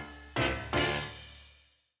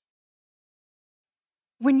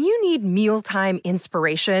 When you need mealtime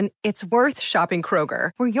inspiration, it's worth shopping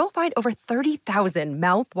Kroger, where you'll find over 30,000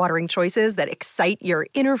 mouth-watering choices that excite your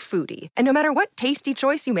inner foodie. And no matter what tasty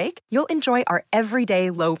choice you make, you'll enjoy our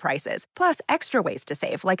everyday low prices, plus extra ways to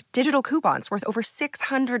save, like digital coupons worth over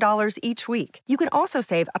 $600 each week. You can also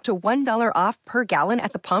save up to $1 off per gallon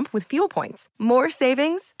at the pump with fuel points. More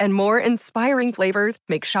savings and more inspiring flavors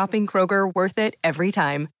make shopping Kroger worth it every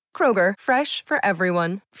time. Kroger, fresh for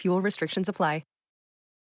everyone. Fuel restrictions apply.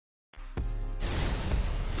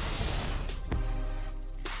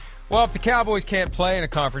 Well, if the Cowboys can't play in a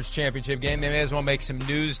conference championship game, they may as well make some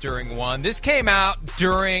news during one. This came out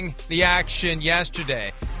during the action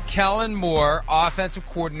yesterday. Kellen Moore, offensive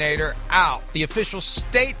coordinator, out. The official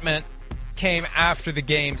statement came after the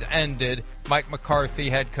games ended. Mike McCarthy,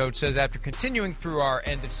 head coach, says after continuing through our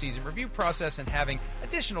end-of-season review process and having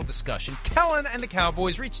additional discussion, Kellen and the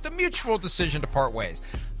Cowboys reached a mutual decision to part ways.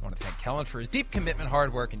 I want to thank Kellen for his deep commitment,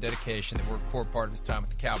 hard work, and dedication that were a core part of his time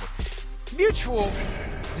with the Cowboys. mutual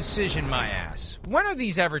decision, my ass. When are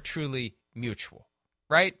these ever truly mutual,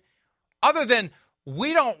 right? Other than,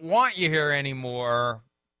 we don't want you here anymore.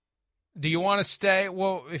 Do you want to stay?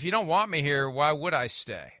 Well, if you don't want me here, why would I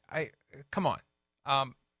stay? Come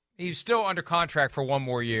on. He's still under contract for one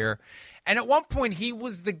more year. And at one point, he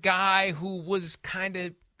was the guy who was kind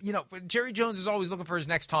of, Jerry Jones is always looking for his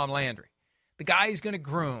next Tom Landry. The guy he's going to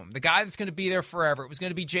groom, the guy that's going to be there forever. It was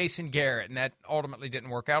going to be Jason Garrett, and that ultimately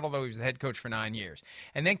didn't work out, although he was the head coach for 9 years.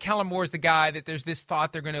 And then Kellen Moore's the guy that there's this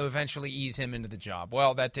thought they're going to eventually ease him into the job.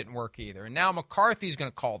 Well, that didn't work either. And now McCarthy's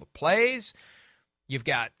going to call the plays. You've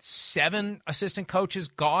got 7 assistant coaches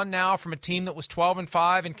gone now from a team that was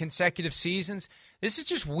 12-5 in consecutive seasons. This is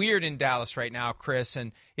just weird in Dallas right now, Chris,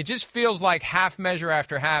 and it just feels like half measure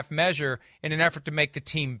after half measure in an effort to make the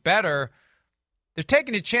team better. They're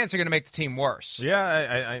taking a chance they're going to make the team worse. Yeah,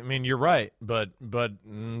 I mean, you're right, but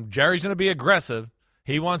Jerry's going to be aggressive.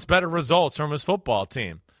 He wants better results from his football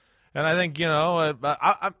team. And I think,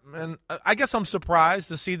 I guess I'm surprised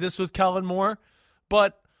to see this with Kellen Moore,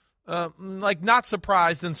 but not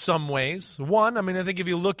surprised in some ways. One, I mean, I think if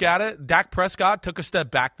you look at it, Dak Prescott took a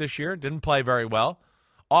step back this year, didn't play very well.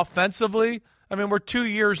 Offensively, I mean, we're 2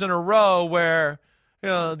 years in a row where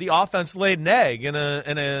the offense laid an egg in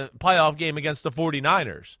a playoff game against the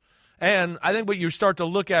 49ers. And I think what you start to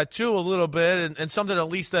look at, too, a little bit, and something at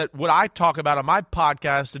least that what I talk about on my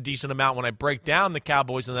podcast a decent amount when I break down the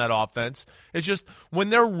Cowboys and that offense, is just when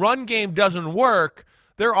their run game doesn't work,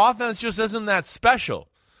 their offense just isn't that special.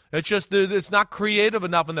 It's just it's not creative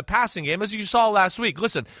enough in the passing game, as you saw last week.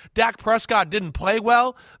 Listen, Dak Prescott didn't play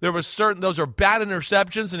well. Those are bad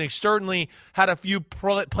interceptions, and he certainly had a few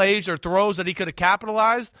plays or throws that he could have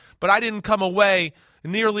capitalized. But I didn't come away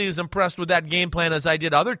nearly as impressed with that game plan as I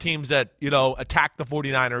did other teams that attacked the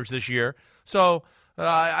 49ers this year. So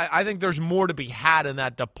I think there's more to be had in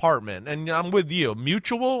that department. And I'm with you.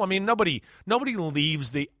 Mutual. I mean, nobody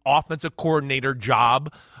leaves the offensive coordinator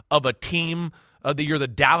job of a team. That you're the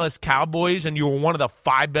Dallas Cowboys and you were one of the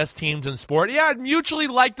 5 best teams in sport. Yeah, I'd mutually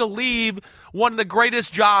like to leave one of the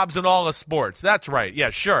greatest jobs in all of sports. That's right. Yeah,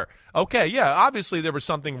 sure. Okay, yeah, obviously there was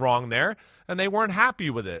something wrong there, and they weren't happy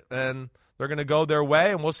with it. And they're going to go their way,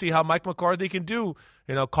 and we'll see how Mike McCarthy can do,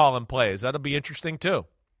 calling plays. That'll be interesting too.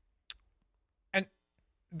 And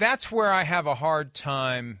that's where I have a hard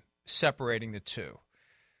time separating the two.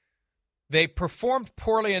 They performed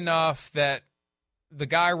poorly enough that the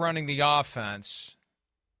guy running the offense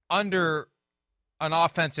under an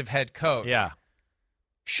offensive head coach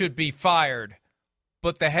should be fired,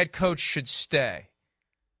 but the head coach should stay.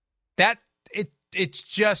 It's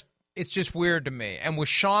just weird to me. And with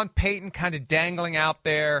Sean Payton kind of dangling out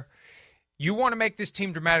there, you want to make this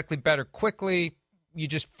team dramatically better quickly, you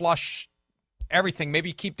just flush everything. Maybe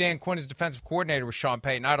you keep Dan Quinn as defensive coordinator with Sean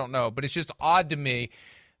Payton. I don't know. But it's just odd to me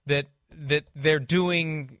that they're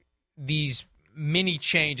doing these mini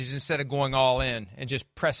changes instead of going all in and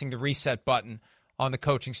just pressing the reset button on the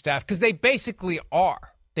coaching staff, because they basically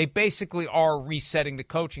are. They basically are resetting the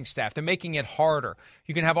coaching staff. They're making it harder.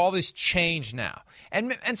 You can have all this change now.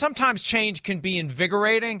 And sometimes change can be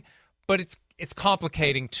invigorating, but it's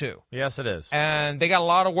complicating too. Yes, it is. And they got a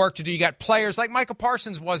lot of work to do. You got players like Micah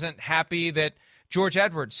Parsons wasn't happy that George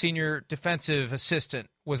Edwards, senior defensive assistant,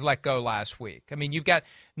 was let go last week. I mean, you've got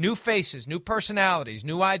new faces, new personalities,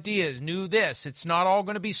 new ideas, new this. It's not all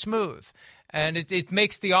going to be smooth. And it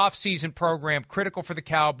makes the offseason program critical for the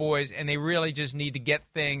Cowboys, and they really just need to get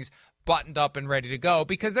things buttoned up and ready to go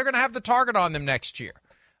because they're going to have the target on them next year.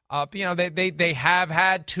 They have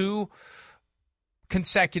had 2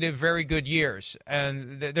 consecutive very good years,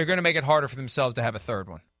 and they're going to make it harder for themselves to have a third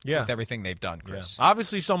one with everything they've done, Chris. Yeah.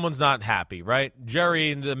 Obviously, someone's not happy, right?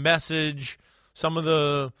 Jerry, the message, some of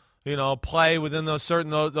the play within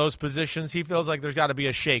those positions, he feels like there's got to be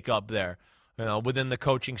a shake-up there. Within the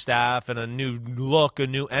coaching staff and a new look, a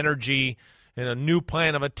new energy, and a new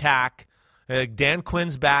plan of attack. Dan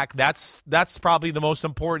Quinn's back. That's probably the most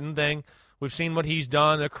important thing. We've seen what he's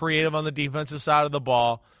done. They're creative on the defensive side of the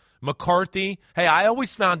ball. McCarthy, hey, I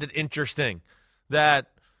always found it interesting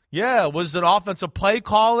that, was an offensive play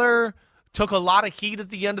caller, took a lot of heat at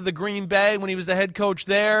the end of the Green Bay when he was the head coach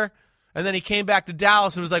there, and then he came back to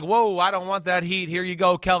Dallas and was like, whoa, I don't want that heat. Here you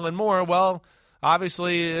go, Kellen Moore. Well,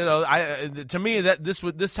 obviously, to me, that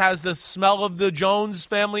this has the smell of the Jones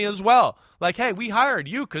family as well. Like, hey, we hired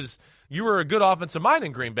you because you were a good offensive mind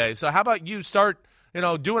in Green Bay. So how about you start,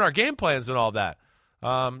 doing our game plans and all that?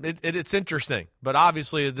 It's interesting, but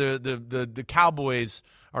obviously the Cowboys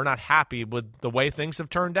are not happy with the way things have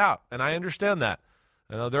turned out, and I understand that.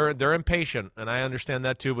 They're impatient, and I understand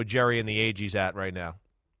that too. With Jerry and the age he's at right now.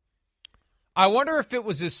 I wonder if it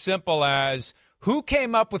was as simple as who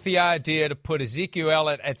came up with the idea to put Ezekiel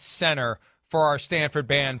Elliott at center for our Stanford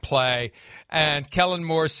band play, and Kellen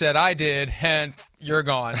Moore said, I did, and you're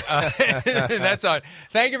gone. That's all.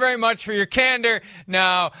 Thank you very much for your candor.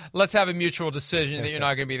 Now, let's have a mutual decision that you're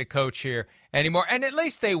not going to be the coach here anymore. And at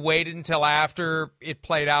least they waited until after it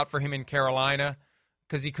played out for him in Carolina,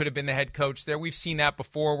 because he could have been the head coach there. We've seen that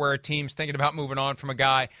before where a team's thinking about moving on from a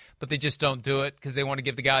guy, but they just don't do it because they want to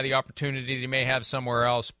give the guy the opportunity that he may have somewhere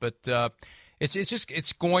else. But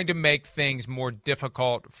it's going to make things more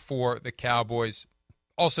difficult for the Cowboys.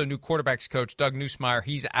 Also, new quarterbacks coach, Doug Nussmeier,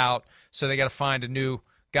 he's out, so they got to find a new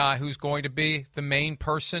guy who's going to be the main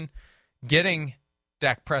person getting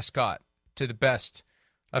Dak Prescott to the best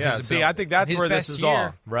of his ability. I think that's where this is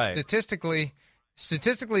all. Right.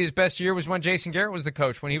 Statistically, his best year was when Jason Garrett was the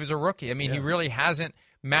coach, when he was a rookie. I mean, he really hasn't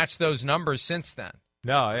matched those numbers since then.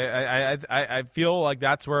 No, I feel like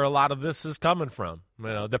that's where a lot of this is coming from. You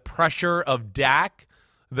know, the pressure of Dak,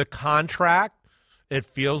 the contract. It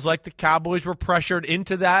feels like the Cowboys were pressured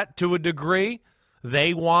into that to a degree.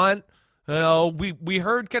 They want, we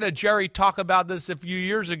heard kind of Jerry talk about this a few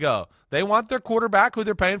years ago. They want their quarterback, who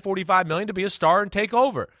they're paying $45 million, to be a star and take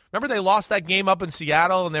over. Remember they lost that game up in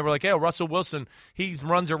Seattle, and they were like, hey, Russell Wilson, he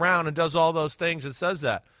runs around and does all those things and says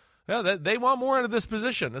that. Yeah, they want more out of this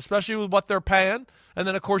position, especially with what they're paying. And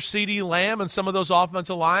then, of course, CeeDee Lamb and some of those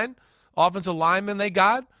offensive linemen they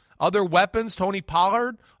got, other weapons, Tony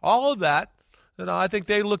Pollard, all of that. I think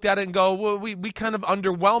they looked at it and go, well, we kind of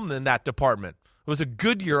underwhelmed in that department. It was a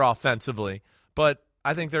good year offensively, but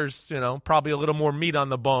I think there's, probably a little more meat on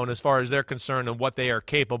the bone as far as they're concerned and what they are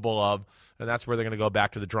capable of, and that's where they're going to go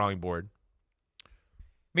back to the drawing board.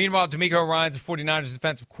 Meanwhile, DeMeco Ryans, the 49ers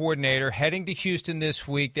defensive coordinator, heading to Houston this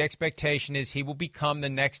week. The expectation is he will become the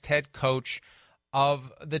next head coach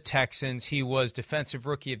of the Texans. He was Defensive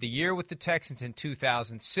Rookie of the Year with the Texans in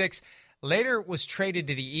 2006. Later was traded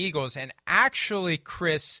to the Eagles, and actually,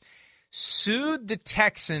 Chris, sued the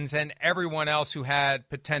Texans and everyone else who had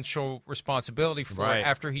potential responsibility for it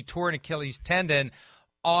after he tore an Achilles tendon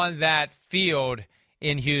on that field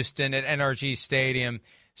in Houston at NRG Stadium.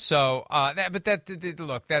 So,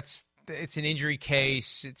 it's an injury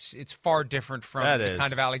case. It's far different from the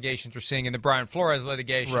kind of allegations we're seeing in the Brian Flores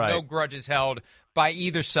litigation. Right. No grudges held by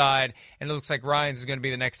either side, and it looks like Ryans is going to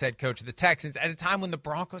be the next head coach of the Texans at a time when the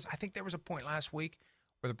Broncos, I think there was a point last week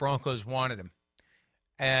where the Broncos wanted him.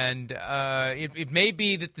 And it may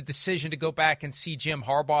be that the decision to go back and see Jim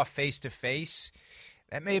Harbaugh face-to-face,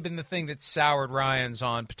 that may have been the thing that soured Ryans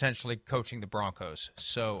on potentially coaching the Broncos.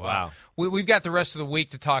 So we've got the rest of the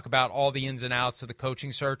week to talk about all the ins and outs of the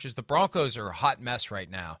coaching searches. The Broncos are a hot mess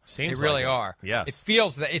right now. They really are. Yes. It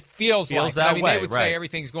feels like that I mean, way, they would say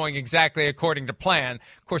everything's going exactly according to plan.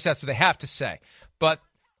 Of course, that's what they have to say. But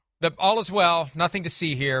all is well, nothing to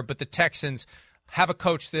see here. But the Texans have a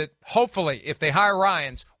coach that hopefully, if they hire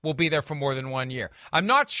Ryans, will be there for more than 1 year. I'm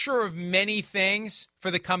not sure of many things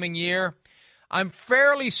for the coming year. I'm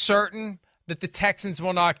fairly certain that the Texans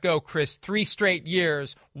will not go, Chris, 3 straight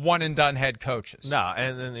years, one-and-done head coaches. No,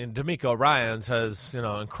 and DeMeco Ryans has,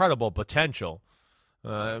 incredible potential.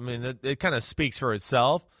 It kind of speaks for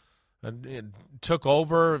itself. It took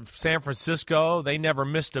over San Francisco. They never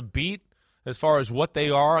missed a beat as far as what they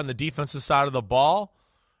are on the defensive side of the ball.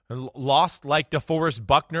 And lost like DeForest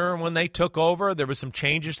Buckner when they took over. There was some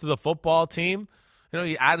changes to the football team.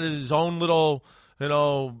 He added his own little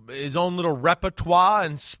repertoire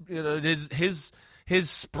and his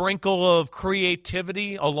sprinkle of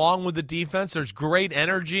creativity along with the defense. There's great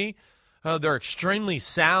energy. They're extremely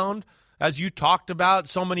sound, as you talked about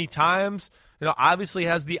so many times. Obviously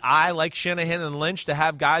has the eye like Shanahan and Lynch to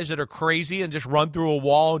have guys that are crazy and just run through a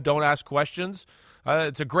wall and don't ask questions.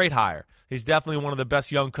 It's a great hire. He's definitely one of the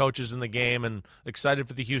best young coaches in the game, and excited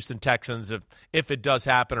for the Houston Texans if it does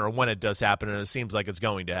happen or when it does happen, and it seems like it's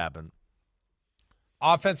going to happen.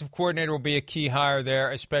 Offensive coordinator will be a key hire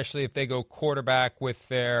there, especially if they go quarterback with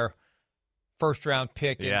their first-round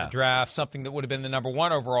pick in the draft, something that would have been the number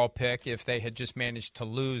 1 overall pick if they had just managed to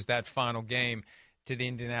lose that final game to the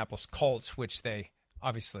Indianapolis Colts, which they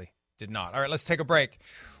obviously did not. All right, let's take a break.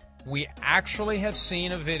 We actually have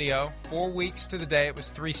seen a video 4 weeks to the day. It was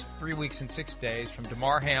 3 weeks and 6 days from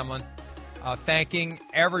Damar Hamlin thanking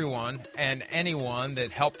everyone and anyone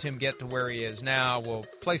that helped him get to where he is now. We'll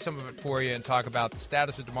play some of it for you and talk about the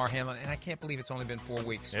status of Damar Hamlin. And I can't believe it's only been 4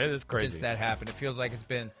 weeks it is crazy. Since that happened. It feels like it's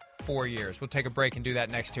been 4 years. We'll take a break and do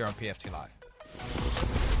that next here on PFT Live.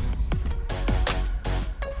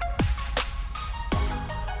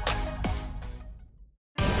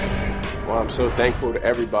 Well, I'm so thankful to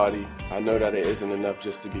everybody. I know that it isn't enough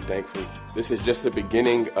just to be thankful. This is just the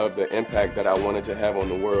beginning of the impact that I wanted to have on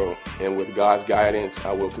the world. And with God's guidance,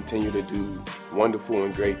 I will continue to do wonderful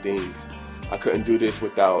and great things. I couldn't do this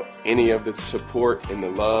without any of the support and the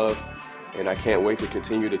love, and I can't wait to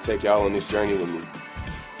continue to take y'all on this journey with me.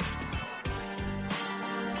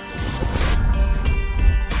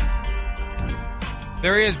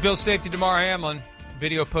 There he is, Bills safety Damar Hamlin.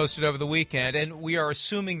 Video posted over the weekend, and we are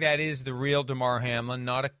assuming that is the real Damar Hamlin,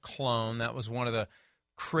 not a clone. That was one of the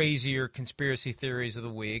crazier conspiracy theories of the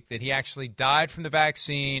week, that he actually died from the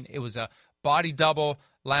vaccine. It was a body double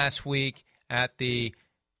last week at the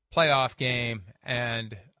playoff game,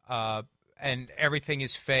 and everything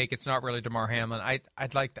is fake. It's not really Damar Hamlin.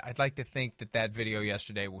 I'd like to think that video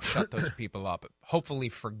yesterday will shut those people up, hopefully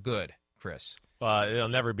for good, Chris. It'll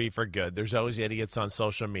never be for good. There's always idiots on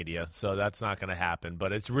social media, so that's not going to happen.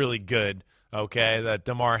 But it's really good, okay, that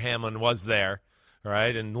Damar Hamlin was there,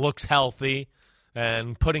 right, and looks healthy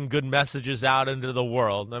and putting good messages out into the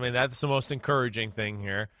world. I mean, that's the most encouraging thing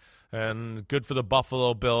here. And good for the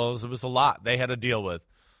Buffalo Bills. It was a lot they had to deal with.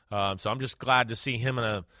 So I'm just glad to see him in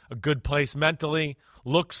a good place mentally.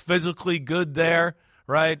 Looks physically good there,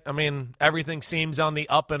 right? I mean, everything seems on the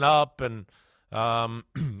up and up, and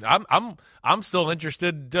I'm still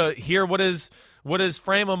interested to hear what his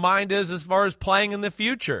frame of mind is as far as playing in the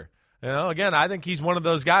future. You know, again, I think he's one of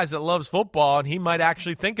those guys that loves football, and he might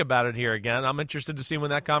actually think about it here again. I'm interested to see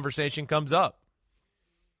when that conversation comes up.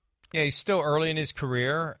 Yeah, he's still early in his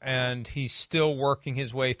career, and he's still working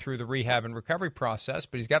his way through the rehab and recovery process,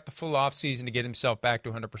 but he's got the full offseason to get himself back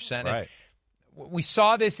to 100%. Right. And we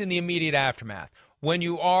saw this in the immediate aftermath. When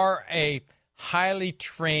you are a highly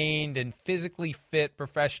trained and physically fit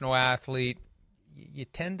professional athlete, you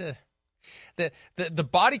tend to the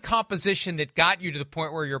body composition that got you to the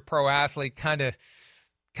point where you're a pro athlete kind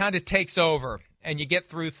of takes over, and you get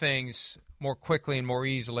through things more quickly and more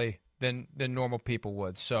easily than normal people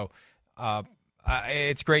would. So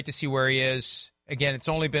it's great to see where he is. Again, it's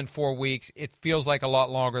only been 4 weeks. It feels like a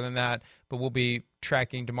lot longer than that, but we'll be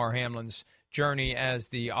tracking Damar Hamlin's journey as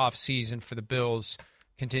the offseason for the Bills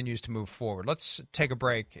continues to move forward. Let's take a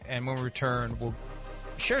break, and when we return, we'll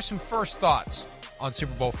share some first thoughts on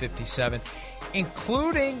Super Bowl 57,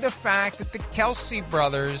 including the fact that the Kelce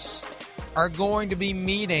brothers are going to be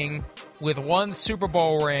meeting with one Super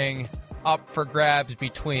Bowl ring up for grabs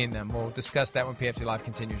between them. We'll discuss that when PFT Live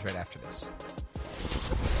continues right after this.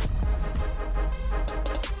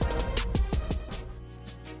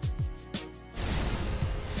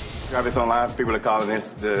 Travis online, people are calling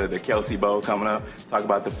this the Kelce Bowl coming up. Talk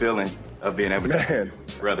about the feeling of being able to,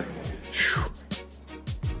 brother.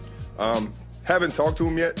 Haven't talked to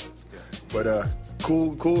him yet, but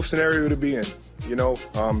cool scenario to be in. You know,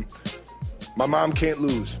 my mom can't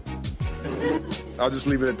lose. I'll just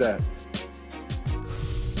leave it at that.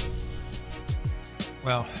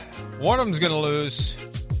 Well, one of them's going to lose.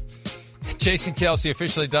 Jason Kelce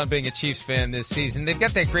officially done being a Chiefs fan this season. They've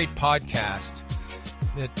got that great podcast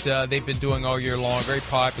that they've been doing all year long, very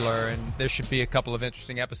popular, and there should be a couple of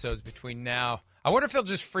interesting episodes between now. I wonder if they'll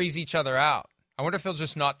just freeze each other out. I wonder if they'll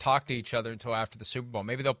just not talk to each other until after the Super Bowl.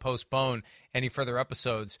 Maybe they'll postpone any further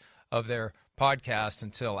episodes of their podcast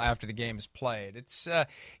until after the game is played. It's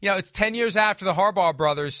it's 10 years after the Harbaugh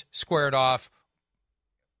brothers squared off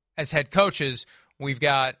as head coaches. We've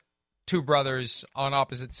got two brothers on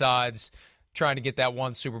opposite sides trying to get that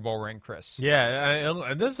one Super Bowl ring, Chris.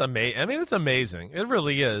 Yeah, this is amazing. I mean, it's amazing. It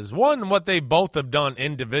really is. One, what they both have done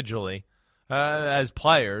individually as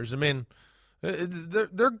players. I mean,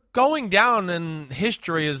 they're going down in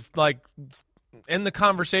history as like in the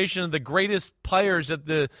conversation of the greatest players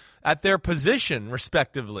at their position,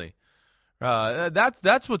 respectively.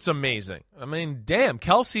 That's what's amazing. I mean, damn,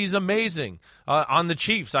 Kelce's amazing on the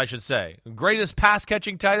Chiefs, I should say. Greatest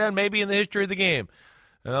pass-catching tight end maybe in the history of the game.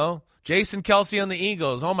 You know, Jason Kelce on the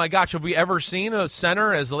Eagles. Oh, my gosh, have we ever seen a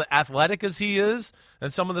center as athletic as he is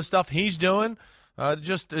and some of the stuff he's doing?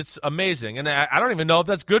 It's amazing. And I don't even know if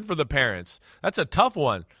that's good for the parents. That's a tough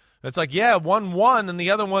one. It's like, yeah, one won and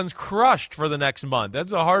the other one's crushed for the next month.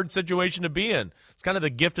 That's a hard situation to be in. It's kind of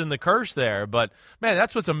the gift and the curse there. But, man,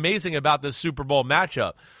 that's what's amazing about this Super Bowl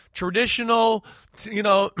matchup. Traditional,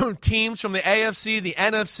 teams from the AFC, the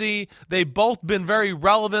NFC, they've both been very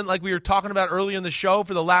relevant, like we were talking about earlier in the show,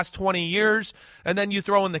 for the last 20 years. And then you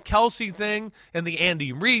throw in the Kelce thing and the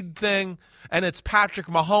Andy Reid thing, and it's Patrick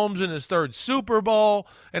Mahomes in his third Super Bowl,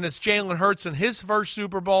 and it's Jalen Hurts in his first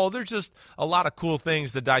Super Bowl. There's just a lot of cool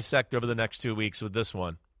things to dissect over the next 2 weeks with this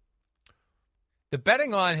one. The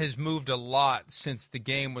betting line has moved a lot since the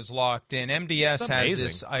game was locked in. MDS has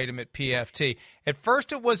this item at PFT. At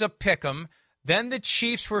first it was a pick'em. Then the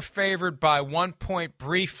Chiefs were favored by 1 point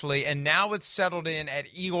briefly, and now it's settled in at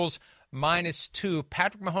Eagles -2.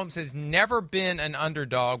 Patrick Mahomes has never been an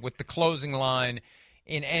underdog with the closing line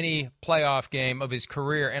in any playoff game of his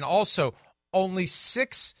career. And also, only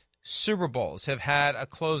 6 Super Bowls have had a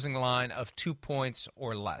closing line of 2 points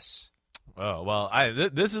or less. Oh, well,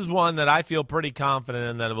 this is one that I feel pretty confident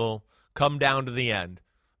in that it will come down to the end.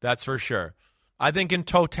 That's for sure. I think in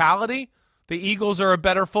totality, the Eagles are a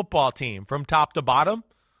better football team from top to bottom.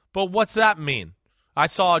 But what's that mean? I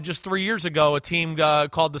saw just 3 years ago a team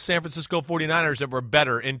called the San Francisco 49ers that were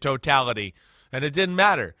better in totality. And it didn't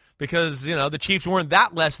matter because, the Chiefs weren't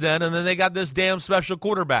that less then, and then they got this damn special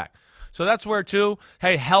quarterback. So that's where, too,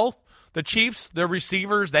 hey, health, the Chiefs, their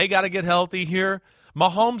receivers, they got to get healthy here.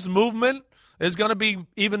 Mahomes' movement is going to be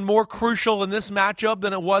even more crucial in this matchup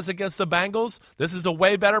than it was against the Bengals. This is a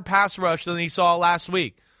way better pass rush than he saw last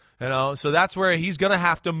week. So that's where he's going to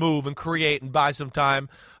have to move and create and buy some time.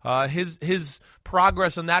 His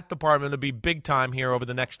progress in that department will be big time here over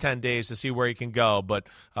the next 10 days to see where he can go. But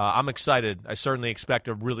I'm excited. I certainly expect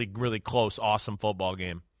a really, really close, awesome football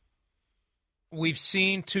game. We've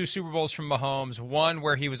seen 2 Super Bowls from Mahomes, one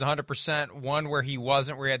where he was 100%, one where he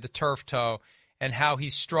wasn't, where he had the turf toe, and how he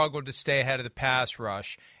struggled to stay ahead of the pass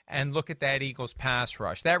rush. And look at that Eagles pass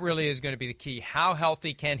rush. That really is going to be the key. How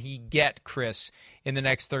healthy can he get, Chris, in the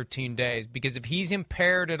next 13 days? Because if he's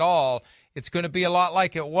impaired at all, it's going to be a lot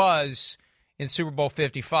like it was in Super Bowl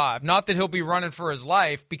 55. Not that he'll be running for his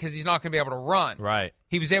life because he's not going to be able to run. Right.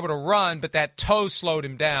 He was able to run, but that toe slowed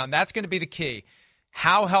him down. That's going to be the key.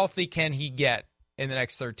 How healthy can he get in the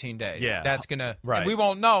next 13 days? Yeah. That's going to right. We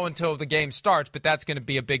won't know until the game starts, but that's going to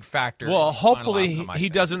be a big factor. Well, hopefully he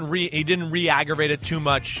didn't re-aggravate it too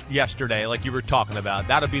much yesterday like you were talking about.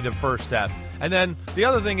 That'll be the first step. And then the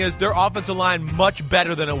other thing is their offensive line much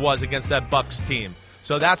better than it was against that Bucs team.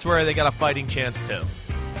 So that's where they got a fighting chance too.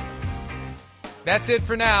 That's it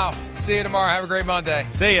for now. See you tomorrow. Have a great Monday.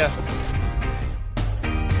 See ya.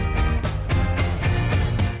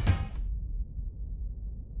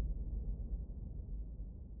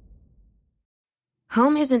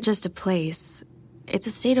 Home isn't just a place, it's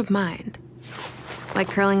a state of mind. Like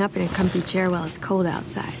curling up in a comfy chair while it's cold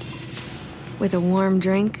outside, with a warm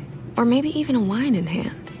drink, or maybe even a wine in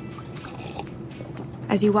hand.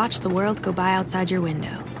 As you watch the world go by outside your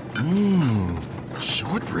window.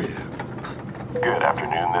 Short rib. Good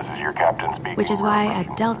afternoon, this is your captain speaking. Which is why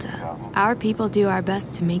at Delta, our people do our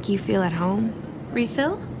best to make you feel at home.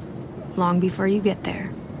 Refill? Long before you get there.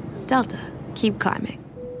 Delta, keep climbing.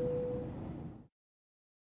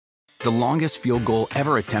 The longest field goal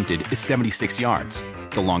ever attempted is 76 yards.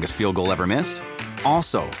 The longest field goal ever missed?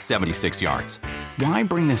 Also 76 yards. Why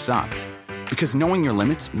bring this up? Because knowing your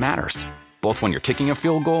limits matters, both when you're kicking a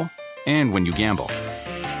field goal and when you gamble.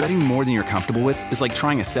 Betting more than you're comfortable with is like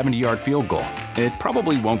trying a 70-yard field goal. It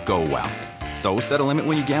probably won't go well. So set a limit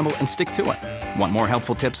when you gamble and stick to it. Want more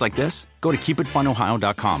helpful tips like this? Go to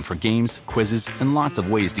keepitfunohio.com for games, quizzes, and lots of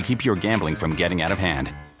ways to keep your gambling from getting out of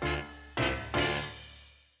hand.